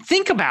you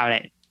think about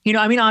it.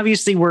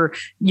 Obviously we're,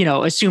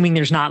 assuming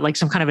there's not like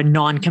some kind of a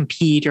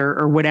non-compete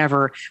or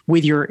whatever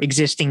with your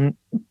existing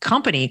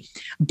company,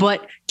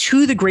 but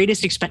to the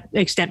greatest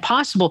extent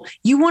possible,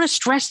 you want to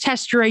stress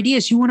test your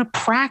ideas. You want to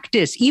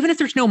practice, even if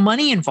there's no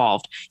money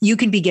involved. You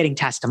can be getting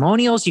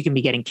testimonials, you can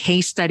be getting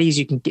case studies,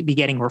 you can be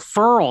getting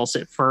referrals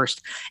at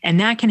first, and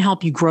that can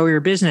help you grow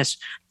your business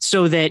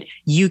so that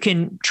you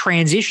can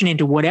transition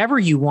into whatever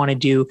you want to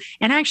do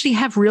and actually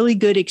have really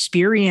good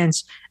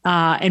experience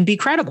and be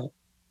credible.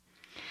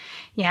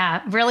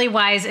 Yeah, really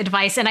wise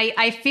advice. And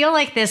I feel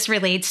like this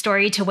relates,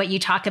 Dorie, to what you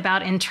talk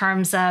about in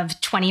terms of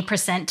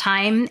 20%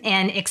 time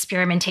and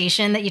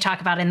experimentation that you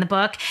talk about in the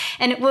book.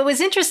 And what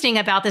was interesting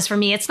about this for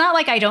me, it's not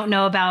like I don't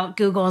know about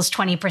Google's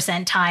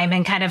 20% time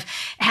and kind of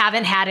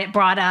haven't had it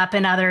brought up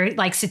in other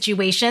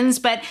situations,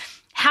 but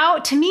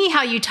how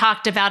you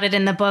talked about it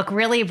in the book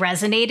really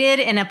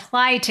resonated and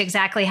applied to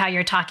exactly how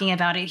you're talking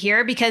about it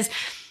here. Because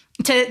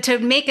to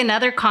make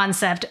another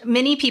concept,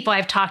 many people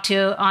I've talked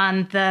to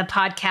on the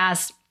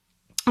podcast,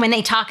 when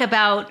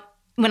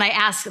I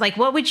ask,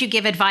 what would you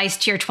give advice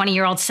to your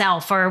 20-year-old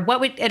self, or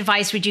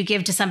advice would you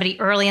give to somebody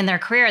early in their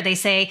career? They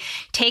say,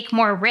 take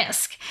more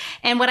risk.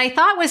 And what I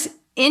thought was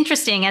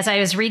interesting as I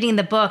was reading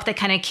the book that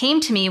kind of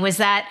came to me was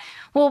that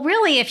Well,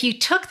 really, if you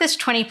took this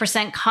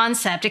 20%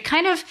 concept, it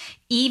kind of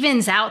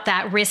evens out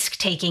that risk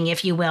taking,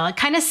 if you will. It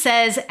kind of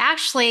says,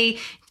 actually,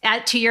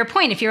 to your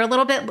point, if you're a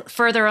little bit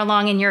further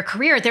along in your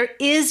career, there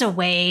is a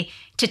way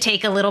to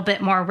take a little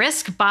bit more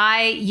risk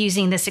by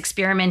using this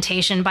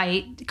experimentation,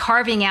 by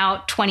carving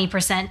out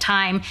 20%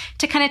 time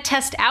to kind of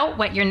test out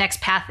what your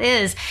next path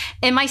is.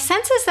 And my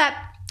sense is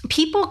that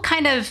people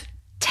kind of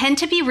tend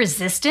to be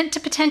resistant to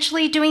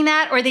potentially doing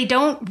that, or they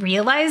don't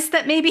realize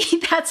that maybe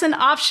that's an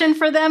option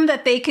for them,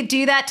 that they could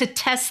do that to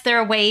test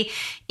their way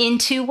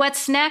into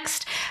what's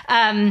next.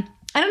 I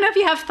don't know if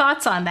you have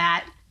thoughts on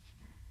that.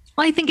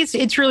 Well, I think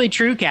it's really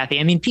true, Kathy.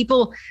 I mean,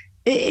 people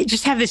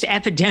just have this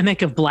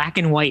epidemic of black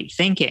and white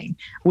thinking,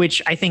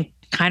 which I think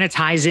kind of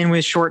ties in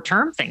with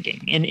short-term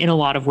thinking in a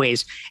lot of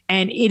ways.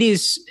 And it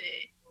is,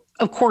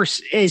 of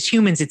course, as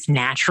humans, it's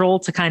natural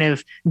to kind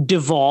of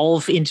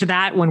devolve into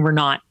that when we're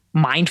not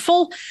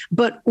mindful,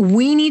 but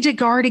we need to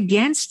guard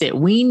against it.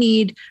 We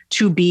need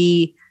to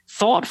be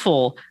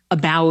thoughtful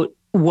about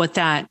what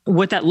that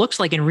looks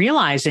like, and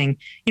realizing,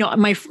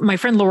 my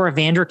friend Laura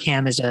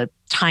Vanderkam is a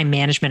time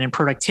management and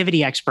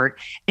productivity expert,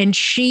 and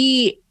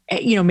she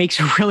makes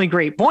a really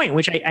great point,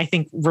 which I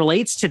think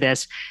relates to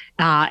this.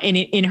 And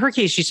in her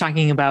case, she's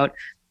talking about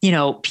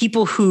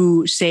people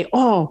who say,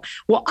 oh,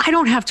 well, I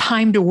don't have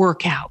time to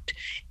work out.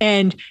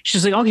 And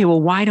she's like, okay,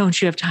 well, why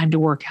don't you have time to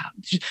work out?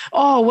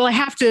 Oh, well, I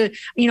have to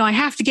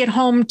get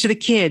home to the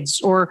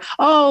kids, or,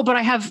 oh, but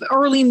I have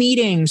early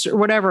meetings or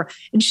whatever.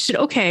 And she said,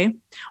 okay,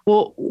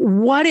 well,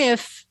 what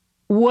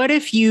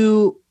if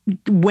you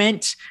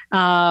went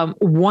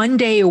 1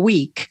 day a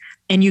week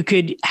and you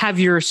could have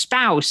your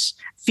spouse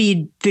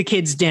feed the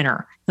kids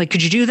dinner? Like,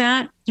 could you do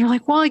that? You're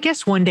like, well, I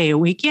guess 1 day a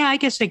week. Yeah, I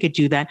guess I could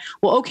do that.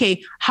 Well,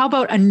 okay, how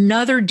about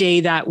another day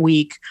that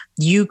week?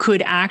 You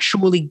could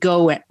actually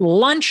go at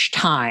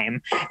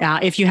lunchtime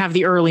if you have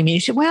the early meeting.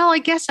 She said, well, I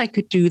guess I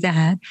could do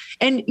that.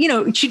 And,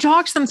 she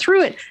talks them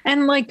through it.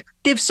 And like,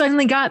 they've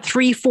suddenly got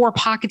 3-4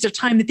 pockets of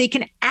time that they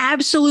can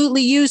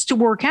absolutely use to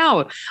work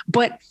out.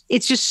 But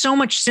it's just so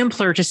much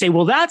simpler to say,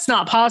 well, that's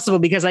not possible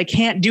because I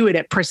can't do it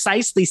at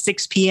precisely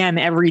 6 p.m.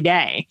 every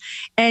day.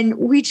 And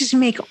we just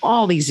make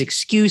all these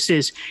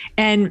excuses.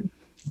 And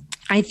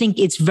I think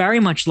it's very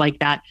much like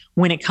that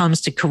when it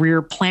comes to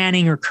career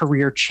planning or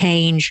career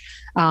change.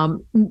 A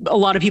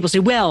lot of people say,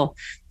 well,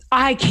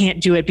 I can't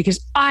do it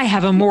because I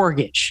have a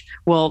mortgage.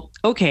 Well,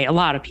 okay, a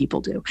lot of people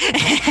do.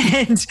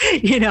 And,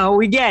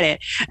 we get it.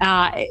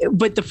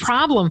 But the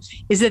problem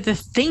is that the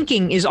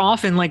thinking is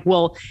often like,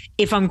 well,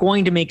 if I'm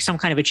going to make some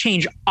kind of a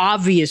change,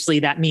 obviously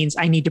that means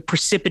I need to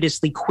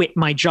precipitously quit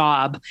my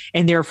job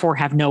and therefore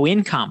have no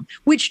income,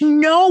 which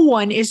no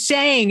one is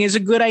saying is a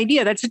good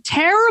idea. That's a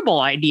terrible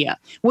idea.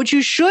 What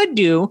you should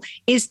do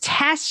is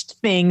test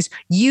things,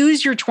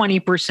 use your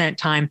 20%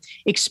 time,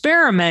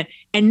 experiment,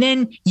 and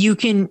then you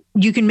can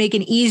make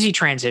an easy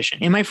transition.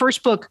 In my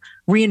first book,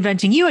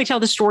 Reinventing You, I tell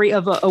the story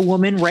of a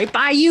woman right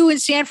by you in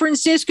San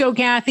Francisco,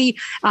 Kathy,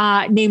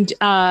 named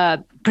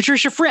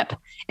Patricia Fripp.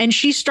 And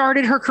she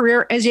started her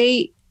career as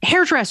a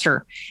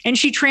hairdresser. And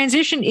she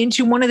transitioned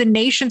into one of the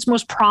nation's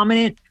most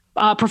prominent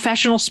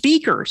professional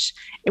speakers,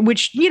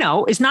 which,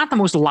 is not the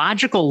most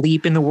logical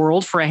leap in the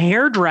world for a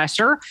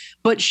hairdresser,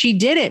 but she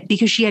did it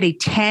because she had a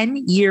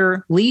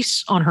 10-year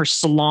lease on her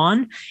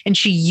salon. And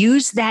she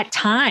used that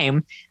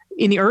time.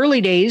 In the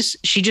early days,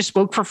 she just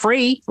spoke for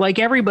free, like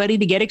everybody,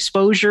 to get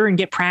exposure and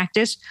get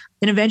practice.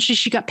 And eventually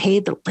she got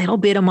paid a little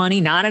bit of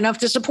money, not enough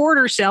to support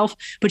herself,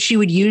 but she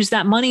would use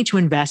that money to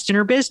invest in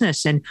her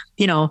business. And,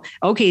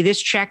 okay,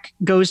 this check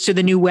goes to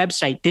the new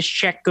website. This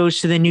check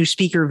goes to the new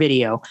speaker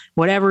video,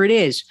 whatever it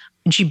is.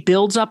 And she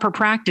builds up her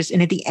practice.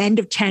 And at the end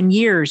of 10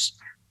 years,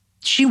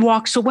 she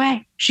walks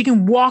away. She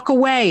can walk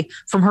away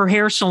from her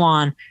hair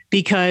salon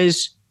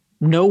because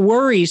no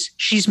worries,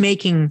 she's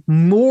making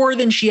more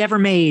than she ever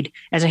made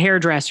as a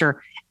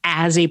hairdresser,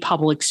 as a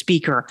public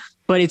speaker.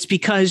 But it's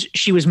because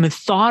she was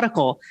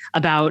methodical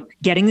about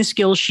getting the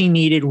skills she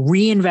needed,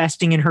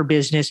 reinvesting in her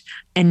business,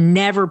 and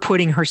never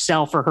putting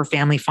herself or her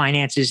family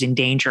finances in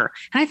danger.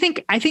 And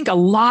I think a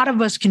lot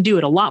of us can do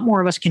it. A lot more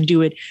of us can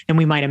do it than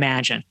we might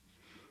imagine.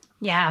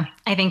 Yeah,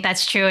 I think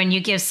that's true. And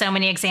you give so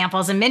many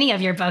examples in many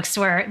of your books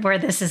where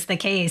this is the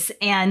case.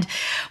 And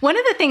one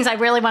of the things I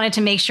really wanted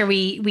to make sure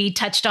we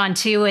touched on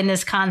too in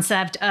this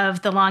concept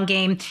of the long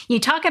game, you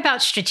talk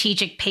about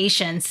strategic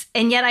patience.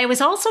 And yet I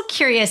was also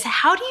curious,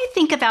 how do you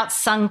think about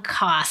sunk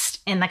cost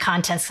in the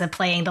context of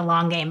playing the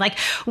long game? Like,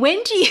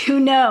 when do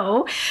you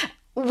know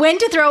when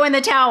to throw in the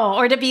towel,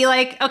 or to be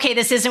like, okay,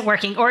 this isn't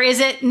working? Or is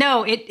it,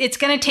 no, it's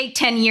going to take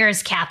 10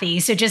 years,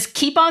 Kathy. So just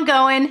keep on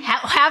going,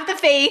 have the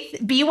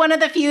faith, be one of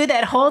the few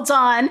that holds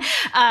on.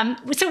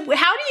 So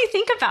how do you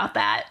think about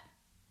that?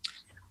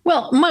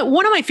 Well,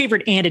 one of my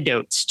favorite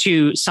antidotes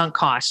to sunk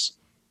costs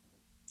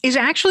is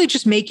actually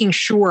just making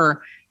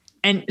sure,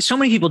 and so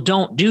many people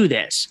don't do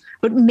this,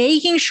 but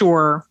making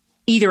sure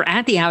either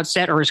at the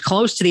outset or as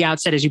close to the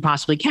outset as you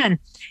possibly can,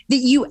 that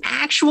you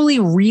actually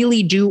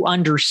really do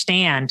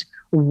understand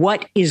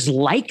what is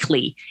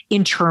likely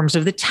in terms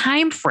of the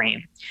time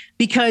frame,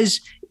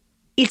 because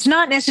it's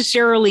not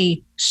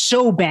necessarily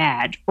so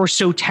bad or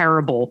so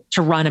terrible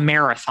to run a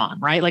marathon,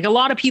 right? Like a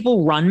lot of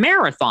people run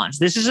marathons.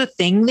 This is a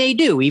thing they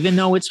do, even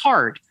though it's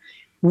hard.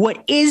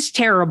 What is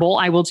terrible,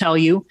 I will tell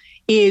you,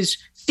 is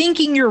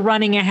thinking you're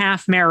running a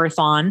half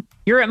marathon.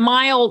 You're at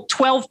mile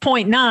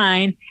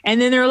 12.9,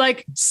 and then they're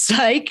like,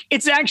 psych,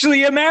 it's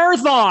actually a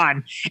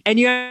marathon. And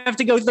you have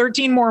to go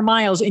 13 more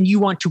miles and you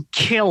want to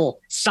kill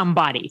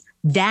somebody.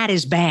 That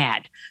is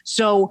bad.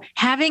 So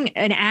having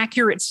an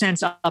accurate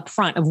sense up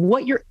front of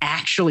what you're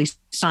actually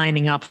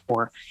signing up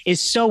for is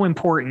so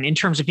important in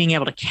terms of being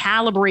able to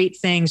calibrate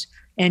things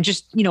and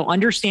just,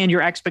 understand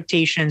your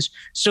expectations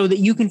so that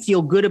you can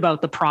feel good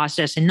about the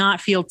process and not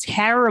feel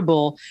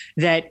terrible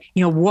that,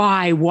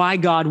 why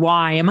God,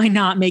 why am I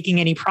not making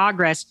any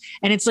progress?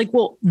 And it's like,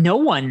 well, no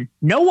one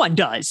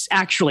does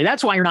actually.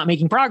 That's why you're not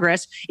making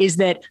progress, is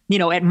that,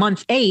 at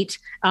month 8,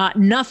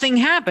 nothing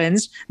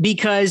happens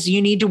because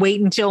you need to wait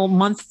until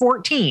month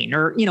 14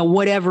 or,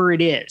 whatever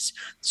it is.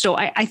 So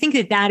I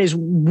think that is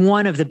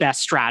one of the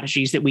best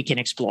strategies that we can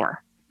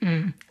explore.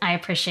 I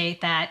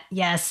appreciate that.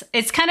 Yes.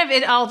 It's kind of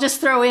it. I'll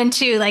just throw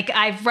into, like,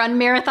 I've run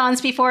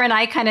marathons before, and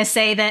I kind of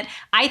say that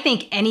I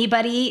think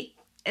anybody,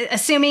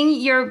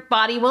 assuming your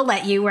body will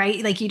let you,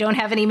 right? Like, you don't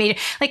have any major,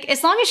 like,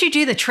 as long as you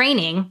do the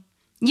training,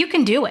 you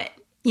can do it.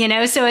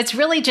 So it's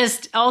really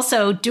just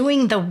also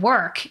doing the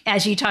work,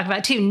 as you talk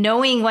about too,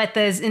 knowing what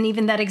and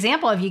even that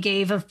example you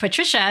gave of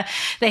Patricia,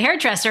 the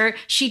hairdresser,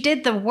 she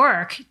did the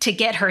work to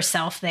get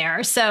herself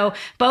there. So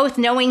both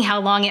knowing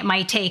how long it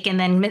might take and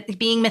then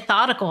being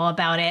methodical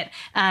about it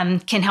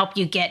can help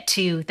you get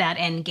to that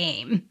end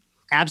game.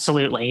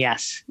 Absolutely.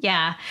 Yes.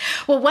 Yeah.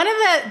 Well, one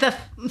of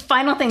the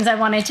final things I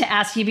wanted to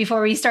ask you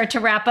before we start to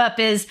wrap up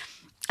is,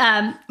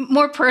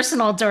 more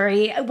personal,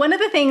 Dorie. One of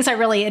the things I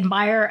really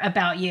admire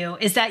about you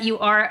is that you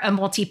are a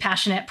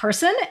multi-passionate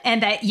person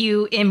and that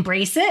you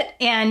embrace it.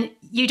 And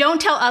you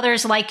don't tell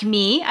others like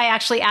me. I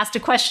actually asked a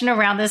question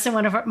around this in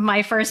one of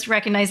my first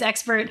Recognized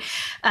Expert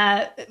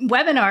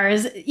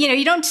webinars.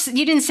 You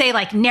didn't say,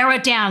 like, narrow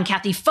it down,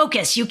 Kathy,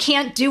 focus. You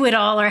can't do it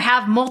all or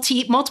have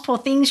multiple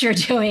things you're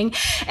doing.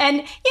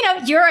 And,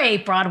 you're a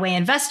Broadway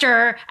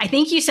investor. I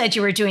think you said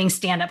you were doing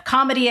stand-up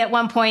comedy at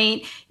one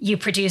point. You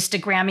produced a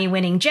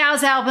Grammy-winning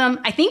jazz album.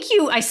 I think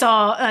I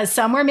saw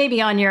somewhere maybe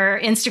on your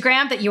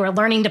Instagram that you were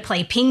learning to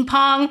play ping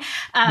pong.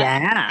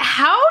 Yeah.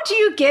 How do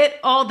you get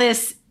all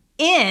this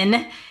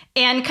in,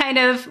 and kind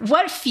of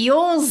what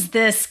fuels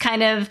this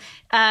kind of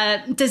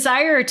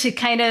desire to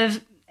kind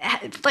of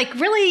like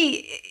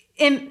really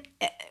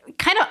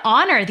kind of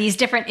honor these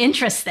different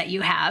interests that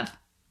you have?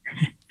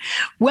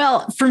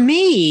 Well, for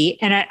me,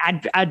 and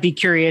I'd be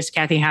curious,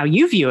 Kathy, how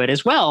you view it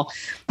as well.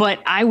 But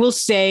I will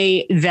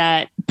say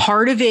that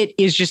part of it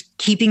is just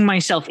keeping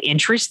myself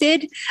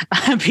interested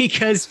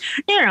because,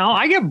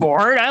 I get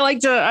bored. I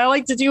like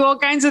to do all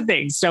kinds of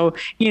things. So,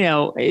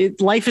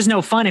 life is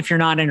no fun if you're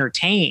not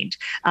entertained.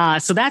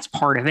 So that's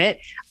part of it.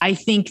 I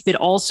think that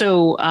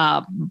also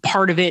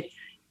part of it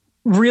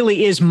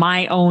really is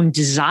my own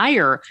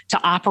desire to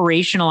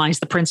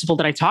operationalize the principle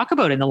that I talk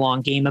about in the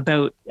long game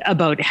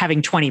about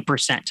having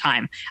 20%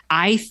 time.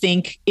 I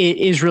think it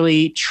is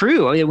really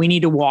true that we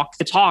need to walk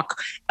the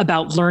talk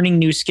about learning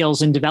new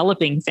skills and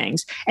developing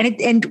things.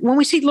 And when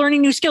we say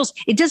learning new skills,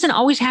 it doesn't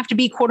always have to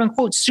be quote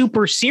unquote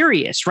super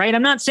serious, right?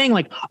 I'm not saying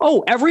like,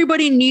 oh,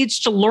 everybody needs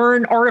to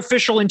learn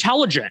artificial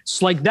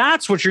intelligence. Like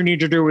that's what you need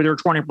to do with your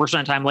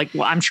 20% time. Like,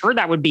 well, I'm sure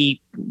that would be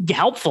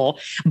helpful,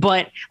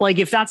 but like,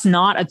 if that's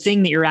not a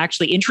thing that you're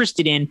actually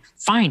interested in,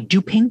 fine,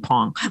 do ping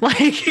pong.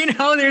 Like,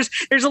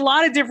 there's a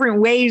lot of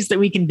different ways that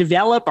we can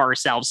develop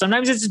ourselves.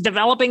 Sometimes it's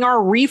developing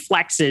our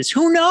reflexes.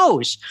 Who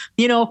knows?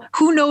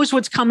 Who knows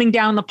what's coming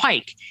down the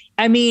pike?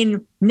 I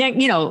mean,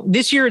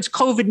 this year it's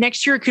COVID.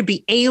 Next year it could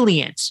be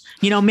aliens.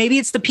 Maybe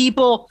it's the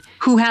people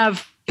who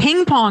have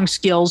ping pong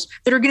skills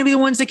that are going to be the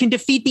ones that can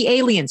defeat the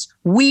aliens.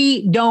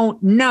 We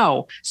don't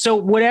know. So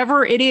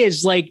whatever it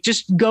is, like,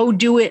 just go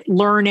do it,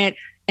 learn it,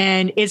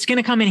 and it's going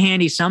to come in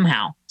handy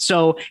somehow.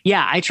 So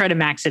yeah, I try to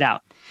max it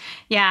out.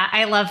 Yeah,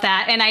 I love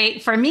that.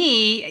 And for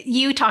me,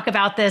 you talk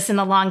about this in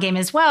the long game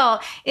as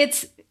well.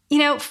 It's,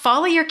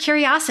 follow your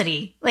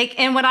curiosity. Like,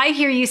 and what I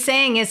hear you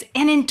saying is,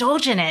 and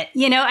indulge in it.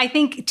 I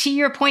think to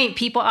your point,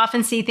 people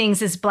often see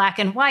things as black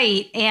and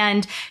white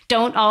and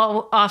don't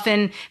all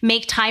often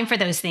make time for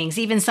those things.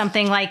 Even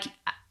something like,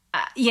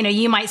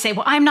 you might say,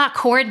 well, I'm not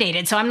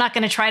coordinated, so I'm not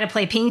going to try to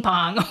play ping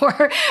pong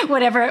or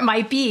whatever it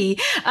might be.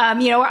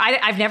 Or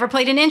I've never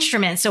played an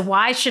instrument, so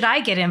why should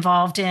I get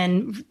involved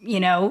in,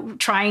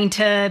 trying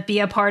to be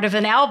a part of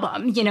an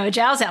album, a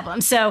jazz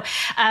album? So,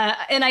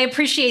 and I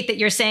appreciate that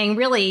you're saying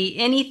really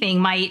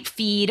anything might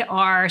feed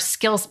our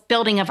skills,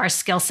 building of our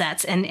skill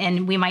sets,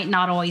 and we might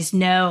not always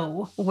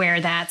know where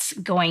that's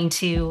going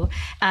to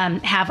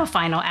have a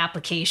final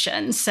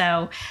application.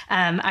 So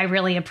I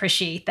really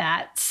appreciate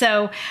that.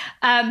 So,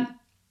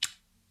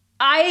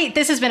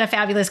 this has been a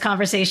fabulous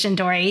conversation,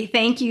 Dorie.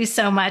 Thank you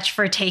so much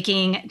for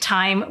taking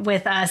time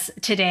with us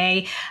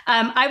today.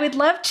 I would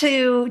love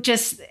to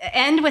just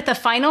end with a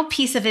final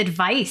piece of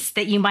advice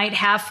that you might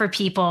have for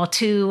people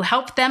to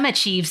help them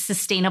achieve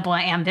sustainable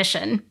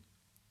ambition.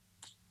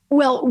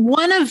 Well,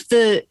 one of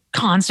the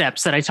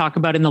concepts that I talk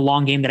about in the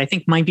long game that I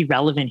think might be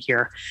relevant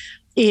here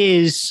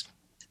is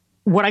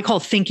what I call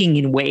thinking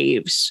in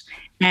waves,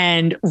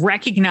 and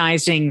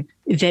recognizing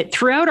that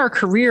throughout our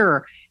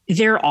career,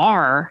 there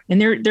are,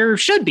 and there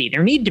should be,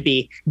 there need to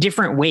be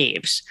different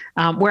waves.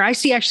 Where I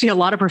see actually a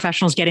lot of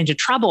professionals get into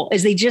trouble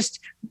is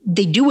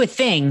they do a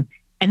thing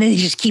and then they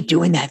just keep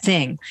doing that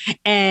thing.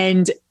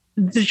 And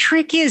the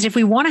trick is, if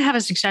we want to have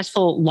a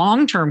successful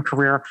long-term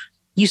career,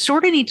 you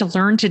sort of need to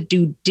learn to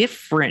do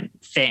different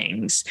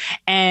things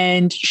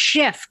and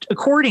shift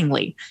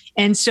accordingly.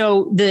 And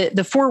so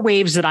the four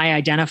waves that I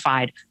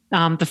identified,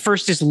 the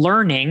first is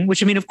learning,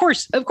 which, I mean, of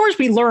course,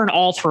 we learn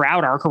all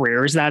throughout our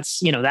careers.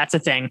 That's a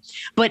thing.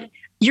 But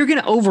you're going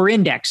to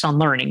over-index on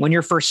learning when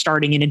you're first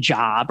starting in a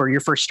job or you're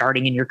first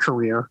starting in your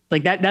career.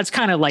 Like that's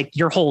kind of like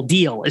your whole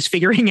deal, is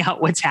figuring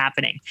out what's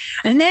happening.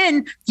 And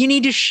then you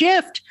need to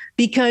shift,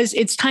 because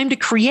it's time to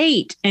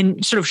create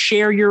and sort of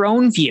share your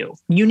own view.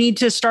 You need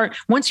to start,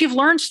 once you've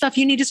learned stuff,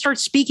 you need to start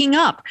speaking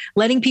up,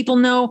 letting people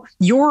know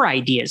your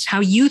ideas,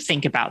 how you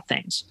think about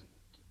things.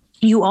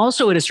 You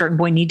also, at a certain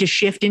point, need to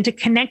shift into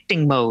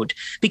connecting mode,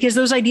 because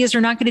those ideas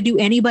are not going to do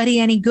anybody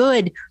any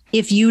good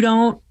if you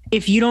don't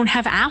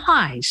have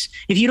allies,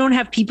 if you don't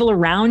have people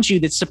around you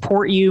that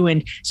support you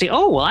and say,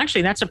 oh, well,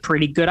 actually, that's a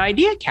pretty good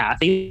idea,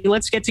 Kathy.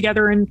 Let's get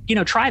together and,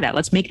 try that.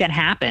 Let's make that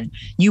happen.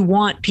 You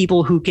want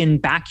people who can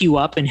back you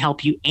up and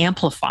help you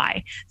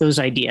amplify those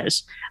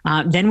ideas.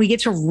 Then we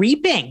get to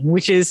reaping,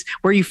 which is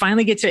where you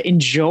finally get to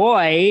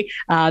enjoy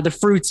the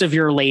fruits of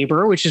your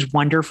labor, which is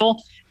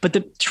wonderful. But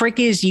the trick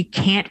is, you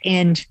can't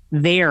end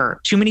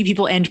there. Too many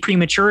people end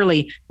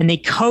prematurely, and they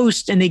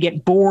coast and they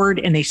get bored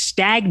and they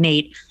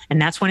stagnate.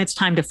 And that's when it's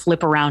time to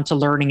flip around to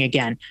learning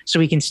again, so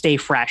we can stay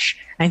fresh.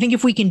 And I think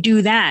if we can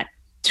do that,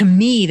 to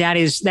me, that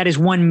is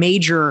one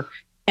major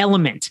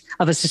element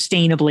of a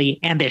sustainably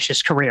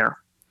ambitious career.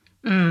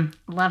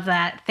 Love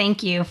that.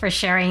 Thank you for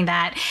sharing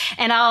that.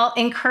 And I'll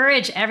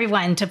encourage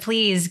everyone to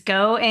please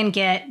go and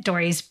get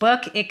Dorie's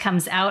book. It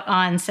comes out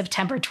on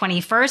September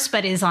 21st,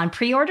 but is on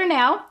pre-order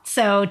now,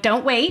 so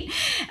don't wait.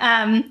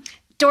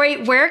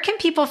 Dorie, where can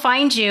people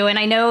find you? And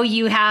I know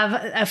you have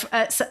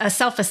a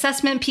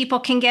self-assessment people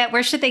can get.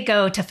 Where should they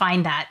go to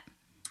find that?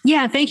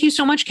 Yeah, thank you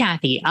so much,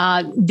 Kathy.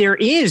 There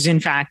is,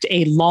 in fact,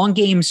 a long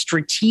game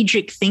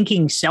strategic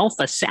thinking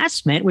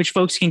self-assessment, which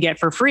folks can get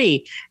for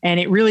free. And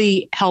it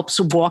really helps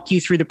walk you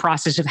through the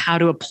process of how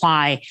to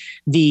apply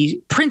the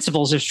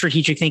principles of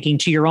strategic thinking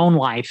to your own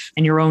life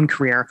and your own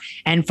career.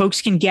 And folks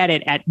can get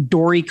it at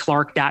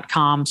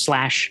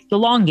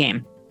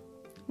dorieclark.com/thelonggame.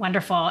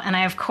 Wonderful. And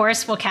I, of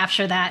course, will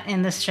capture that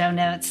in the show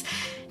notes.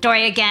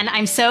 Dorie, again,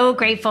 I'm so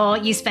grateful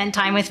you spent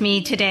time with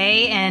me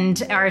today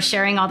and are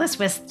sharing all this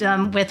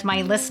wisdom with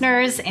my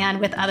listeners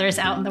and with others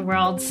out in the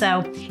world.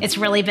 So it's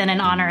really been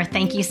an honor.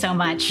 Thank you so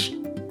much.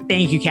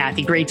 Thank you,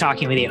 Kathy. Great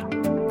talking with you.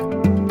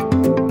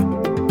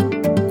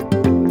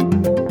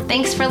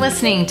 Thanks for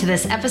listening to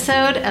this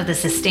episode of the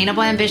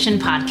Sustainable Ambition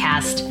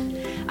Podcast.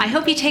 I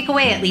hope you take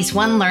away at least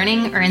one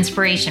learning or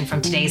inspiration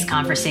from today's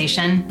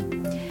conversation.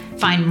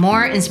 Find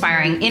more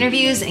inspiring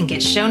interviews and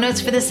get show notes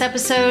for this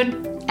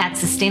episode at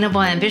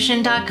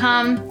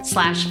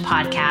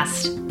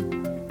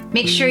sustainableambition.com/podcast.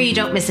 Make sure you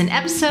don't miss an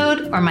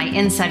episode or my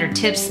insider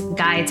tips,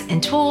 guides,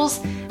 and tools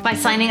by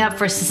signing up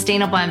for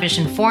Sustainable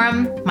Ambition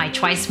Forum, my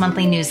twice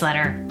monthly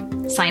newsletter.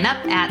 Sign up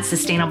at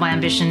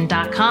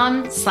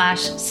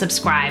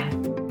sustainableambition.com/subscribe.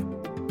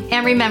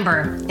 And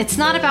remember, it's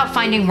not about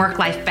finding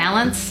work-life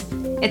balance.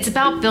 It's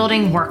about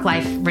building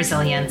work-life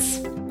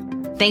resilience.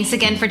 Thanks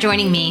again for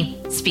joining me.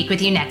 Speak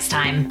with you next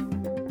time.